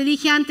heridas, como te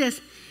dije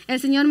antes.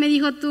 El Señor me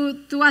dijo,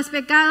 tú has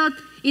pecado,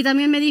 y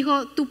también me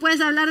dijo, tú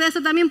puedes hablar de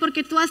eso también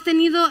porque tú has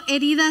tenido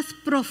heridas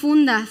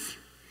profundas.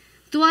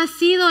 Tú has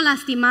sido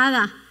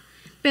lastimada,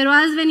 pero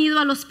has venido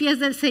a los pies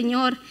del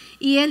Señor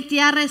y Él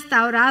te ha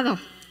restaurado.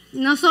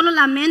 No solo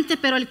la mente,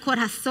 pero el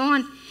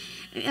corazón.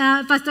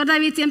 Pastor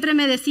David siempre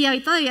me decía,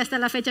 y todavía hasta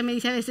la fecha me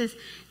dice a veces,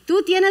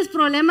 tú tienes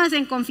problemas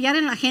en confiar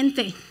en la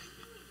gente.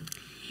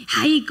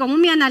 Ay, cómo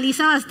me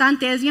analiza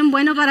bastante, es bien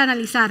bueno para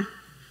analizar.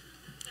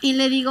 Y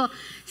le digo,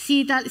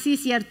 sí,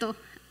 es cierto.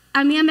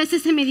 A mí a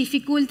veces se me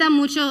dificulta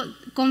mucho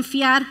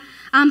confiar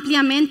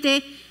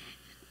ampliamente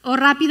o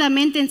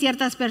rápidamente en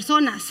ciertas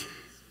personas.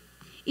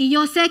 Y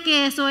yo sé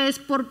que eso es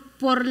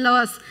por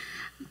lo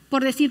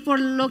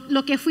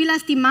que fui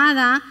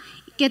lastimada,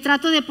 que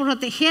trato de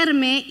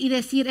protegerme y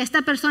decir,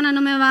 esta persona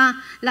no me va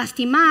a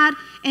lastimar,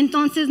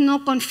 entonces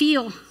no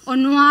confío o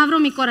no abro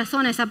mi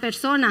corazón a esa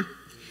persona.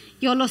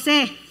 Yo lo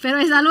sé, pero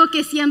es algo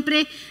que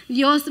siempre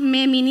Dios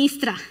me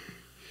ministra.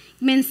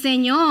 Me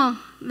enseñó,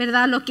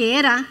 ¿verdad?, lo que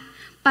era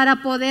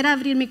para poder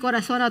abrir mi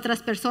corazón a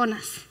otras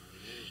personas.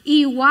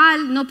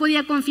 Igual no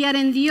podía confiar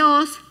en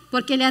Dios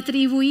porque le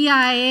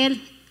atribuía a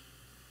Él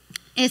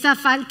esa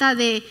falta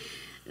de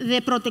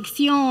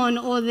protección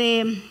o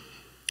de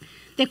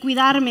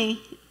cuidarme.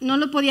 No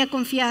lo podía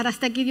confiar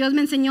hasta que Dios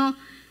me enseñó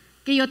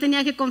que yo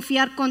tenía que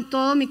confiar con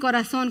todo mi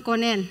corazón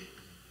con Él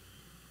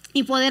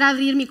y poder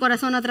abrir mi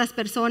corazón a otras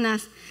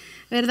personas,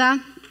 ¿verdad?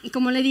 Y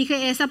como le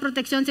dije, esa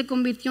protección se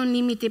convirtió en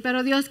límite,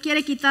 pero Dios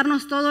quiere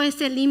quitarnos todo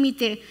ese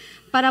límite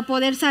para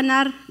poder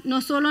sanar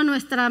no solo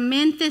nuestra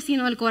mente,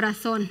 sino el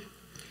corazón.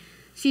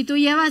 Si tú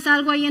llevas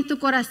algo ahí en tu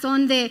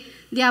corazón de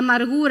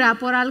amargura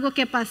por algo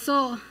que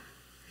pasó,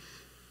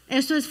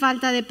 eso es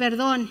falta de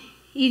perdón.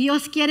 Y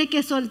Dios quiere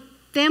que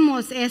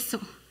soltemos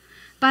eso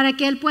para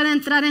que Él pueda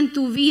entrar en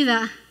tu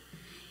vida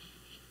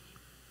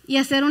y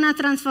hacer una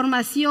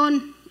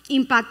transformación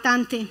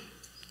impactante,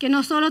 que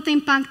no solo te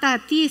impacta a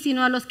ti,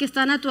 sino a los que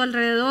están a tu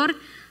alrededor,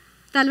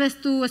 tal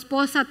vez tu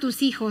esposa,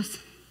 tus hijos.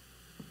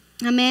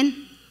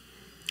 Amén.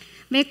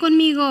 Ve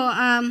conmigo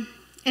a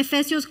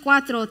Efesios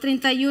 4,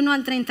 31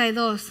 al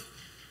 32.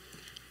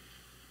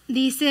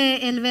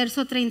 Dice el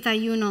verso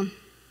 31.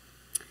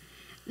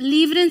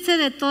 Líbrense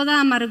de toda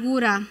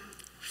amargura,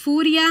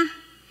 furia,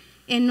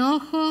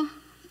 enojo,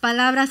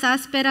 palabras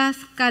ásperas,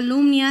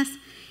 calumnias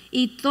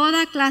y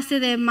toda clase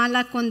de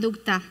mala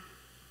conducta.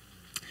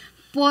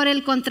 Por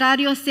el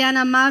contrario, sean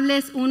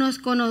amables unos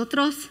con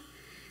otros,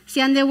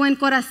 sean de buen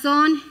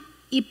corazón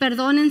y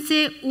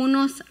perdónense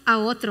unos a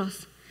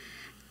otros,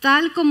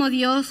 tal como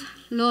Dios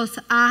los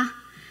ha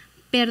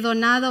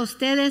perdonado a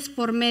ustedes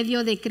por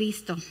medio de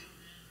Cristo.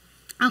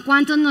 ¿A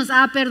cuántos nos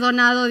ha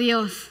perdonado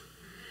Dios?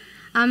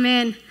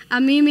 Amén. A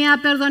mí me ha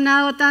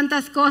perdonado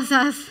tantas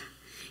cosas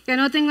que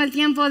no tengo el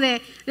tiempo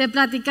de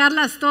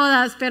platicarlas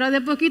todas, pero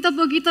de poquito a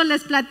poquito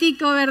les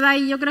platico, ¿verdad?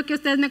 Y yo creo que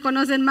ustedes me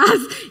conocen más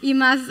y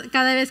más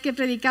cada vez que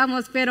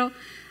predicamos, pero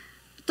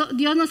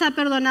Dios nos ha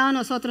perdonado a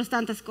nosotros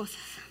tantas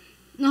cosas.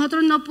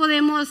 Nosotros no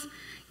podemos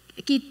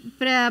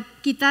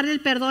quitarle el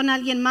perdón a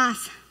alguien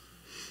más.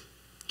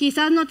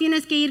 Quizás no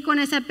tienes que ir con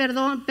esa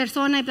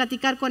persona y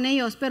platicar con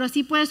ellos, pero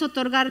sí puedes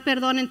otorgar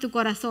perdón en tu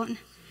corazón.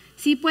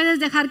 Sí puedes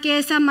dejar que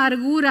esa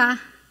amargura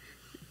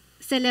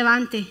se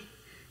levante,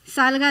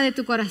 salga de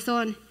tu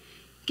corazón.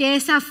 Que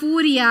esa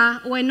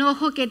furia o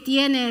enojo que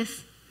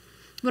tienes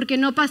porque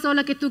no pasó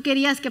lo que tú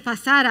querías que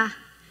pasara,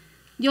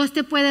 Dios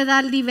te puede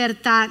dar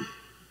libertad.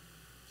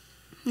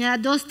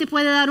 Dios te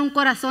puede dar un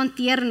corazón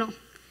tierno.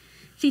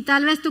 Si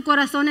tal vez tu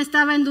corazón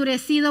estaba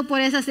endurecido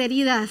por esas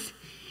heridas,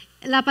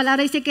 la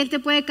palabra dice que Él te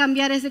puede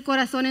cambiar ese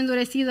corazón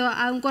endurecido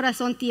a un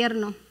corazón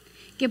tierno,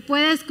 que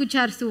puede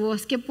escuchar su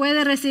voz, que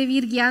puede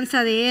recibir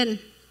guianza de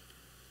Él.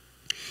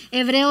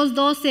 Hebreos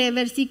 12,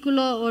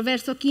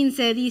 verso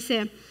 15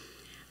 dice: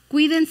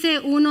 cuídense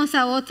unos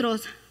a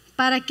otros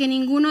para que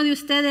ninguno de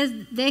ustedes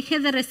deje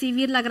de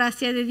recibir la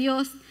gracia de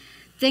Dios.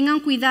 Tengan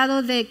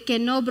cuidado de que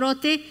no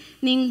brote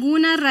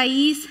ninguna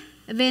raíz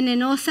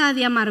venenosa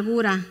de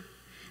amargura,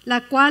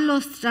 la cual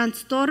los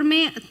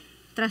trastorne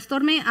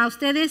a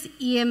ustedes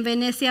y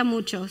envenece a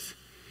muchos.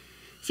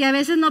 Si a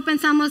veces no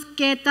pensamos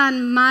qué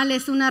tan mal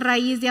es una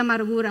raíz de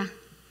amargura,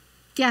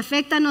 te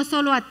afecta no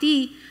solo a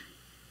ti,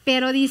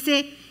 pero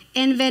dice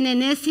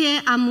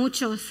envenenece a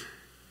muchos.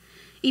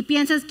 Y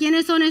piensas,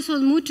 ¿quiénes son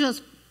esos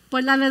muchos?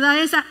 Pues la verdad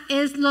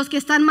es los que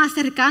están más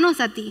cercanos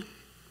a ti.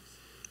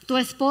 Tu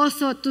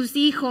esposo, tus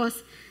hijos.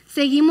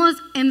 Seguimos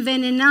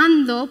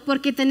envenenando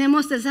porque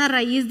tenemos esa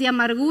raíz de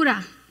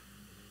amargura.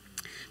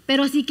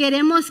 Pero si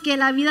queremos que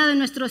la vida de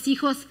nuestros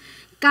hijos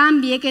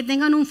cambie, que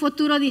tengan un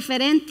futuro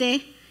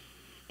diferente,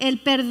 el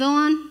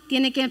perdón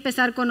tiene que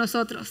empezar con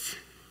nosotros.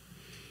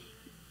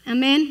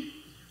 Amén.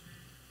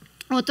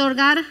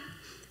 Otorgar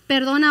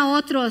perdón a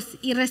otros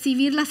y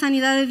recibir la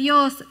sanidad de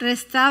Dios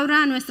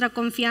restaura nuestra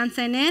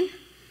confianza en Él.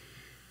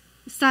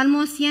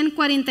 Salmo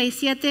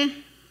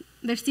 147,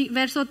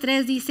 verso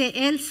 3 dice: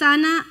 Él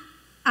sana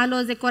a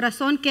los de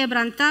corazón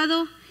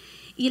quebrantado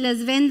y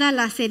les venda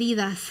las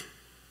heridas.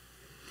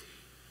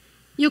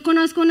 Yo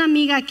conozco una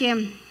amiga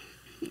que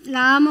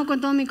la amo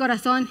con todo mi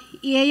corazón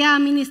y ella ha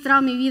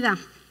ministrado mi vida.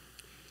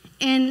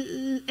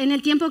 En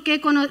el tiempo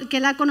que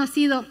la he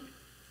conocido,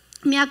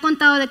 me ha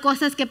contado de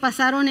cosas que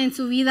pasaron en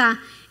su vida,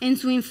 en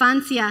su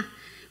infancia,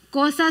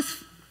 cosas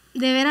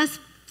de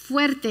veras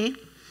fuertes,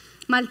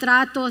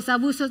 maltratos,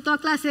 abusos, toda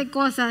clase de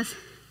cosas.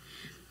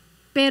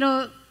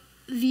 Pero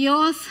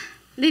Dios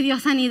le dio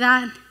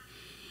sanidad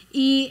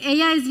y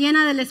ella es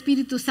llena del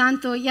Espíritu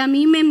Santo y a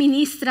mí me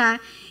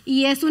ministra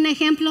y es un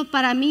ejemplo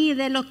para mí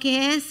de lo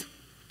que es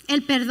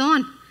el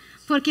perdón,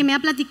 porque me ha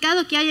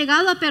platicado que ha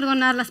llegado a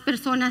perdonar las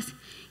personas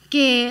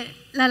que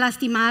la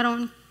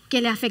lastimaron, que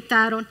le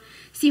afectaron.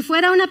 Si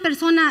fuera una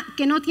persona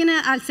que no tiene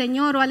al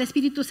Señor o al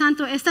Espíritu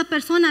Santo, esta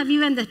persona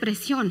vive en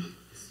depresión.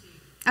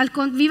 Va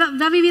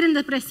a vivir en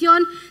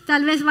depresión,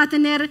 tal vez va a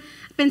tener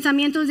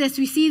pensamientos de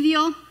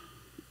suicidio,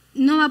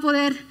 no va a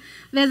poder,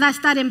 ¿verdad?,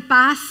 estar en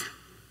paz.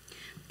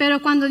 Pero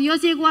cuando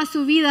Dios llegó a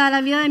su vida, a la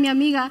vida de mi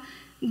amiga,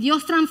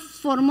 Dios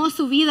transformó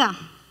su vida.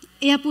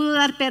 Ella pudo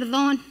dar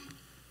perdón.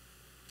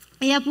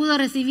 Ella pudo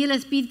recibir el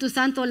Espíritu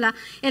Santo,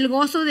 el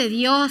gozo de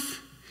Dios.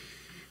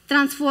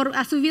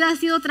 Su vida ha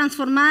sido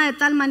transformada de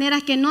tal manera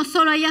que no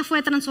solo ella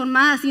fue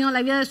transformada, sino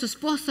la vida de su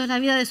esposo, la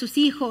vida de sus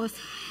hijos.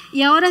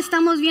 Y ahora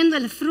estamos viendo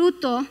el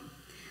fruto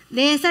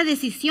de esa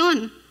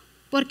decisión,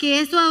 porque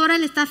eso ahora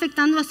le está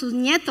afectando a sus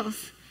nietos.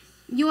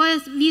 Yo he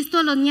visto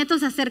a los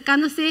nietos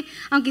acercándose,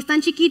 aunque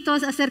están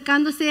chiquitos,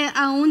 acercándose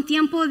a un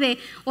tiempo de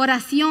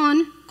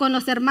oración con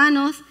los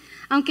hermanos,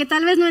 aunque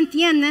tal vez no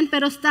entienden,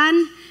 pero están,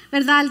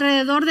 ¿verdad?,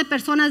 alrededor de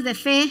personas de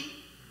fe.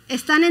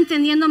 Están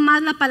entendiendo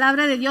más la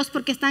palabra de Dios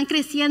porque están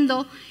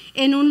creciendo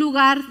en un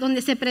lugar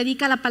donde se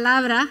predica la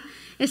palabra.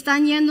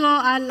 Están yendo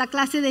a la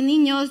clase de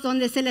niños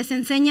donde se les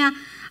enseña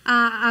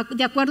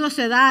de acuerdo a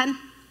su edad.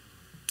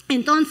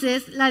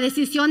 Entonces, la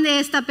decisión de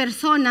esta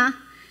persona,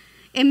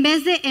 en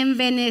vez de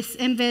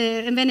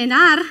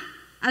envenenar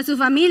a su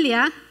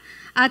familia,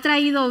 ha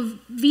traído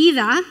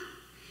vida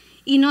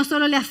y no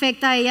solo le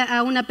afecta a ella,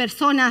 a una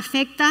persona,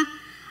 afecta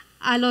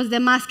a los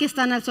demás que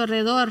están a su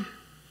alrededor,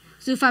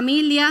 su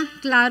familia,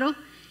 claro,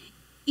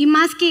 y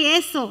más que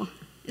eso,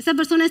 esa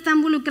persona está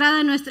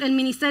involucrada en el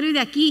ministerio de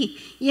aquí,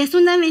 y es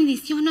una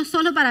bendición no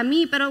solo para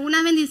mí, pero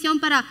una bendición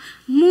para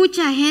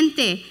mucha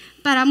gente,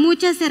 para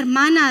muchas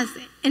hermanas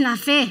en la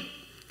fe.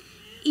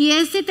 Y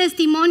ese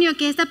testimonio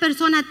que esta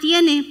persona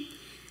tiene,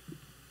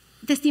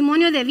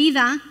 testimonio de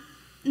vida,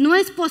 no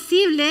es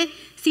posible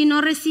si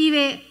no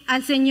recibe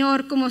al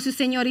Señor como su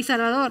Señor y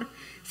Salvador,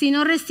 si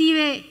no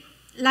recibe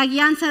la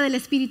guianza del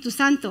Espíritu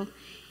Santo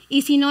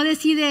y si no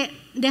decide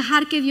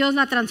dejar que Dios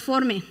la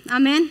transforme.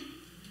 Amén.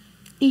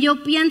 Y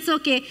yo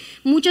pienso que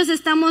muchos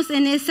estamos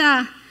en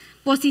esa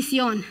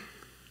posición,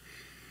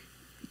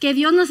 que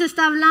Dios nos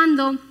está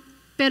hablando,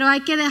 pero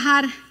hay que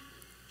dejar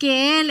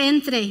que Él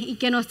entre y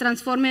que nos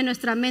transforme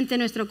nuestra mente,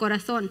 nuestro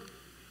corazón.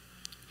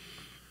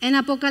 En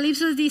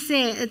Apocalipsis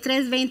dice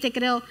 3:20,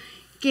 creo,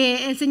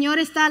 que el Señor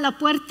está a la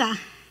puerta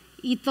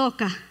y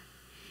toca.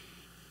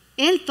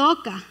 Él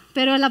toca,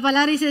 pero la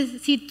palabra dice,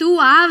 si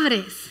tú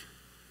abres,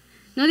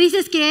 no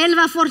dices que Él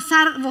va a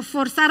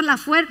forzar la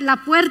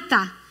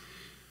puerta.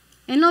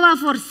 Él no va a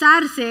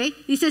forzarse,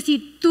 dice,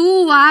 si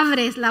tú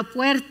abres la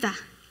puerta,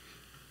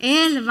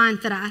 Él va a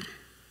entrar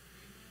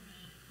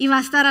y va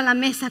a estar a la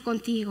mesa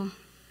contigo.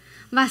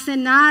 Va a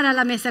cenar a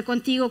la mesa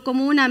contigo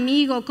como un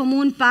amigo, como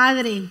un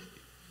padre.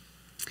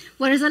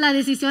 Por eso la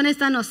decisión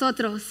está en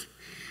nosotros.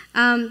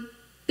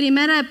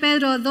 Primera de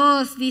Pedro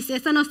 2 dice,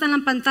 esta no está en la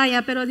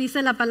pantalla, pero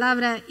dice la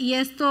palabra, y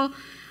esto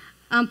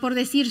por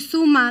decir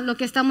suma lo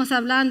que estamos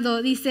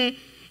hablando, dice,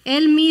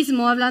 Él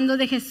mismo, hablando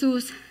de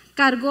Jesús,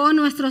 cargó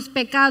nuestros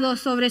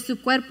pecados sobre su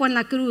cuerpo en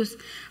la cruz,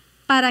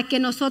 para que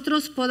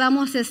nosotros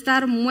podamos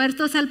estar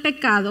muertos al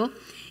pecado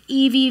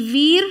y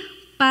vivir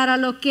para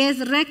lo que es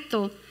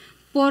recto.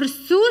 Por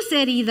sus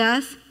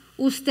heridas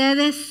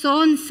ustedes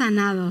son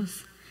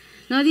sanados.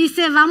 No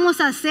dice vamos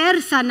a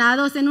ser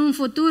sanados en un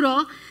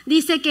futuro,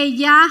 dice que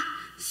ya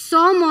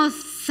somos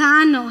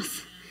sanos,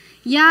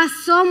 ya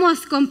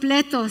somos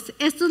completos.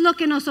 Esto es lo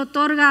que nos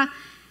otorga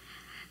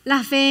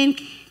la fe en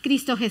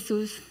Cristo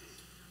Jesús.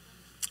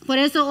 Por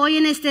eso hoy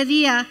en este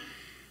día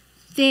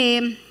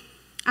te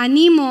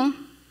animo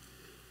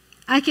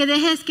a que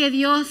dejes que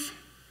Dios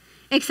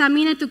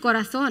examine tu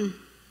corazón.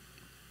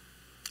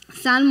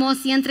 Salmo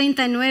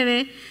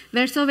 139,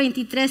 verso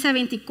 23 a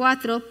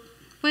 24.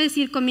 Puedes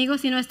ir conmigo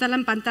si no está en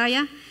la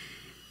pantalla.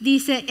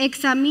 Dice,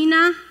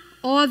 examina,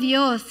 oh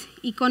Dios,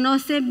 y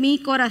conoce mi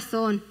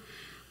corazón.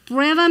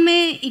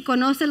 Pruébame y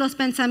conoce los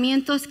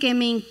pensamientos que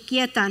me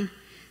inquietan.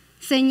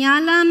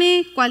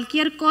 Señálame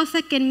cualquier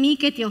cosa que en mí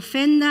que te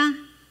ofenda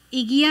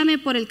y guíame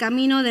por el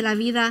camino de la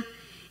vida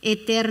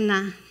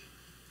eterna.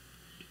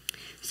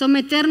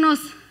 Someternos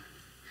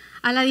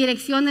a la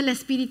dirección del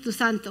Espíritu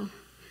Santo.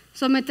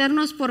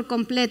 Someternos por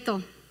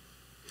completo.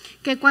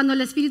 Que cuando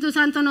el Espíritu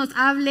Santo nos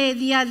hable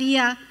día a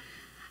día,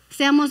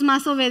 seamos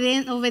más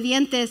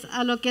obedientes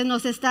a lo que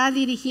nos está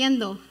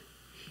dirigiendo.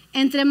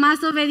 Entre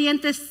más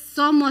obedientes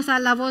somos a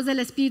la voz del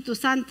Espíritu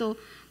Santo,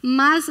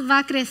 más va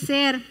a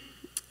crecer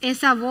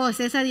esa voz,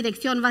 esa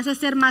dirección. Vas a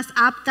ser más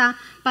apta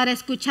para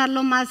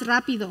escucharlo más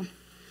rápido.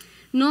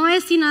 No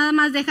es si nada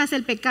más dejas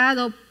el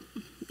pecado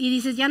y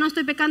dices, ya no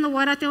estoy pecando,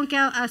 ahora tengo que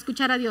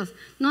escuchar a Dios.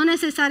 No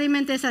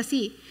necesariamente es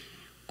así.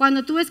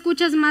 Cuando tú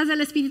escuchas más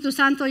del Espíritu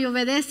Santo y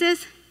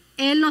obedeces,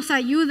 Él nos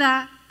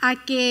ayuda a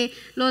que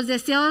los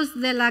deseos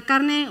de la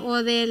carne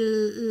o de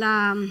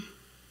la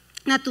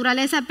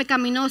naturaleza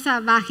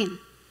pecaminosa bajen.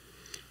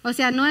 O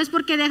sea, no es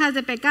porque dejas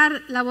de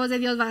pecar, la voz de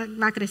Dios va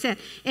a crecer.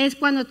 Es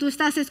cuando tú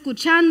estás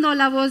escuchando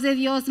la voz de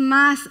Dios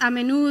más a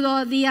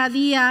menudo, día a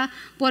día,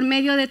 por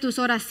medio de tus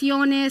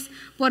oraciones,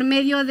 por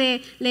medio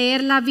de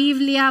leer la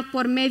Biblia,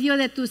 por medio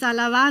de tus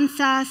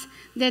alabanzas,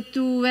 de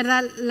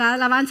las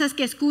alabanzas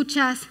que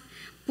escuchas,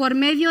 por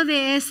medio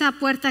de esa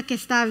puerta que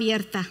está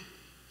abierta.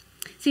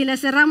 Si le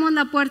cerramos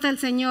la puerta al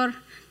Señor,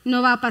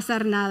 no va a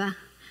pasar nada.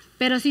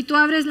 Pero si tú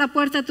abres la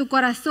puerta, tu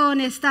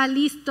corazón está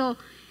listo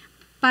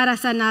para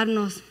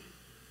sanarnos.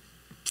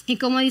 Y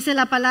como dice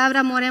la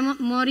palabra,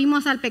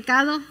 morimos al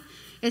pecado,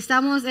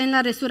 estamos en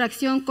la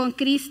resurrección con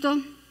Cristo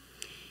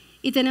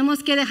y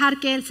tenemos que dejar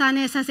que Él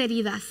sane esas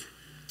heridas,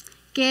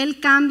 que Él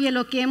cambie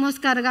lo que hemos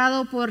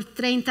cargado por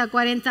 30,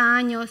 40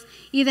 años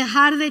y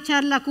dejar de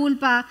echar la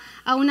culpa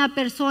a una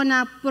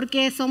persona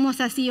porque somos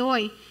así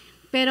hoy,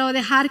 pero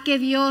dejar que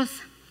Dios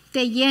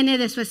te llene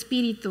de su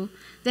espíritu,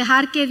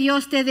 dejar que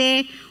Dios te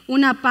dé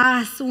una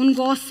paz, un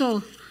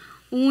gozo,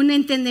 un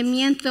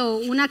entendimiento,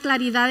 una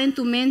claridad en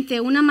tu mente,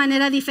 una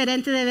manera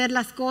diferente de ver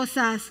las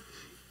cosas.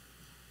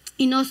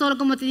 Y no solo,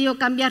 como te digo,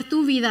 cambiar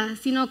tu vida,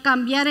 sino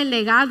cambiar el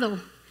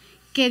legado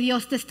que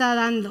Dios te está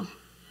dando.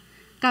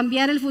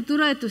 Cambiar el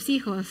futuro de tus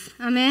hijos.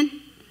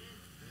 Amén.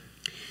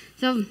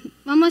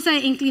 Vamos a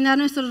inclinar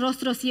nuestros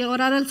rostros y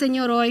orar al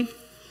Señor hoy,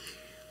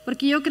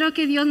 porque yo creo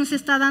que Dios nos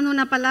está dando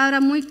una palabra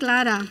muy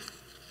clara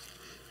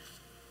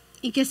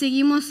y que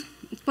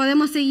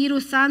podemos seguir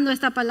usando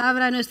esta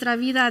palabra en nuestra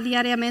vida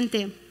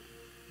diariamente.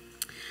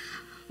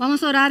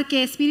 Vamos a orar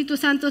que Espíritu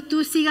Santo,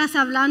 tú sigas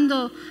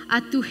hablando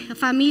a tu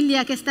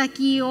familia que está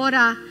aquí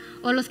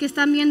o los que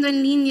están viendo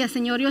en línea,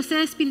 Señor. Yo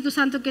sé, Espíritu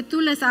Santo, que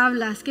tú les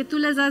hablas, que tú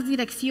les das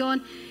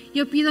dirección.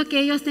 Yo pido que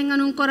ellos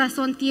tengan un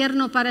corazón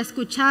tierno para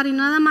escuchar, y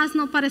nada más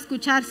no para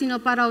escuchar, sino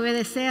para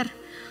obedecer.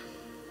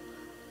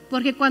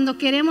 Porque cuando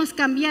queremos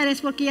cambiar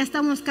es porque ya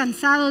estamos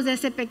cansados de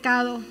ese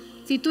pecado.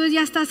 Si tú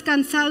ya estás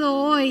cansado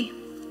hoy,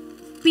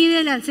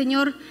 pídele al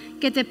Señor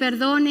que te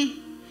perdone,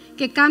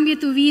 que cambie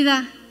tu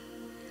vida.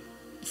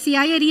 Si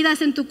hay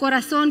heridas en tu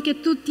corazón que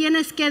tú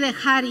tienes que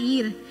dejar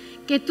ir,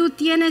 que tú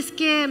tienes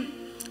que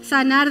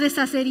sanar de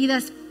esas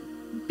heridas,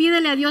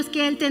 pídele a Dios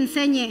que Él te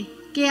enseñe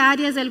qué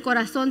áreas del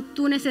corazón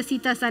tú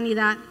necesitas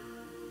sanidad.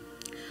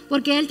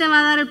 Porque Él te va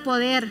a dar el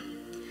poder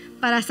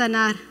para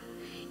sanar.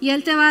 Y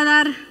Él te va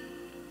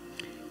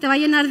a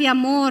llenar de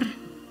amor.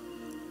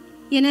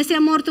 Y en ese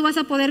amor tú vas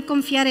a poder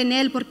confiar en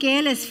Él, porque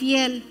Él es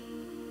fiel.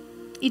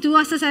 Y tú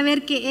vas a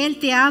saber que Él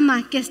te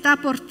ama, que está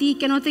por ti,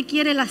 que no te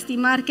quiere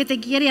lastimar, que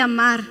te quiere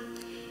amar.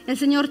 El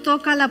Señor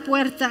toca la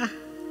puerta.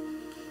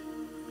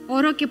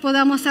 Oro que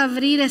podamos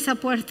abrir esa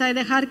puerta y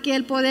dejar que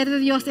el poder de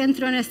Dios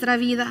entre en nuestra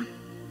vida.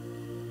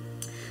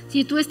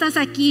 Si tú estás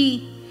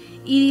aquí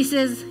y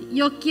dices,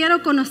 yo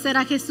quiero conocer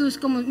a Jesús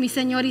como mi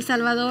Señor y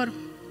Salvador.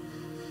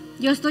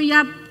 Yo estoy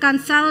ya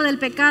cansado del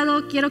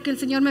pecado, quiero que el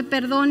Señor me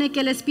perdone, que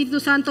el Espíritu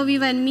Santo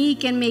viva en mí,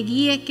 que me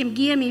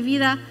guíe mi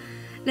vida.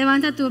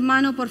 Levanta tu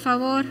mano, por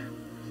favor.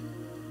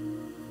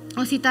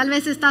 O si tal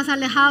vez estás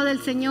alejado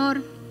del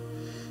Señor,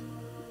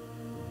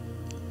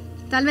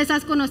 tal vez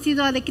has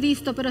conocido a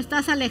Cristo, pero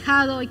estás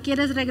alejado y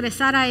quieres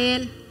regresar a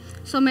Él,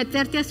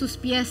 someterte a sus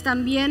pies.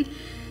 También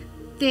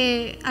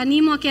te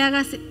animo a que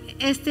hagas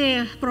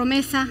esta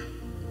promesa.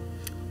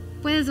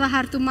 Puedes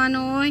bajar tu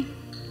mano hoy.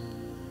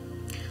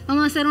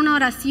 Vamos a hacer una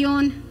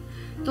oración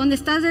donde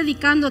estás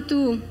dedicando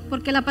tú,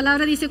 porque la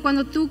palabra dice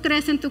cuando tú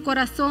crees en tu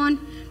corazón,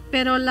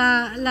 pero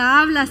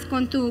la hablas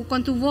con tu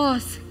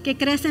voz, que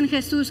crees en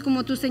Jesús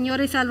como tu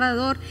Señor y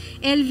Salvador,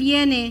 Él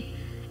viene,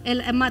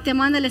 te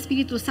manda el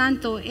Espíritu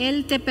Santo,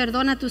 Él te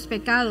perdona tus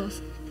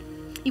pecados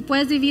y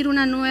puedes vivir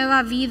una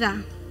nueva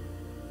vida.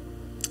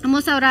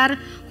 Vamos a orar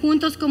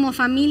juntos como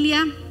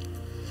familia.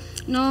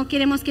 No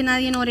queremos que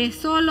nadie ore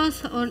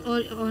solos,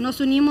 o nos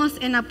unimos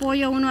en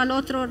apoyo uno al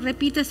otro.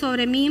 Repite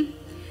sobre mí.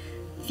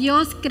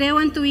 Dios,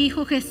 creo en tu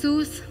Hijo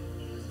Jesús,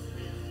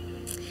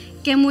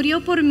 que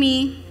murió por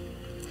mí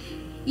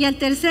y al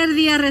tercer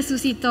día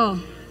resucitó.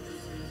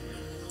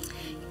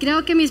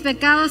 Creo que mis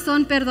pecados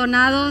son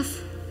perdonados.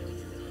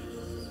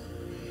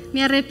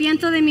 Me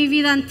arrepiento de mi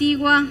vida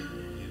antigua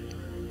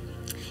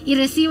y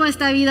recibo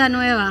esta vida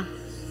nueva.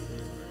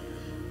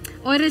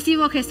 Hoy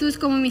recibo a Jesús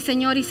como mi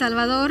Señor y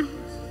Salvador.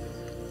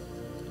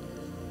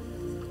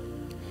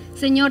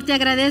 Señor, te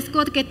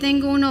agradezco que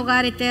tengo un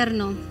hogar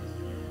eterno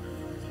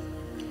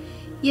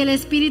y el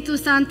Espíritu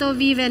Santo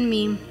vive en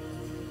mí.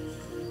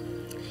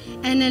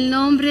 En el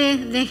nombre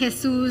de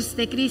Jesús,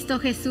 de Cristo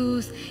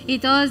Jesús, y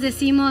todos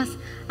decimos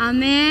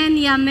amén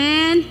y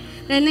amén.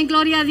 Denle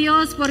gloria a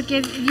Dios,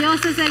 porque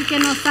Dios es el que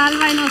nos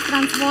salva y nos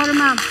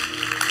transforma.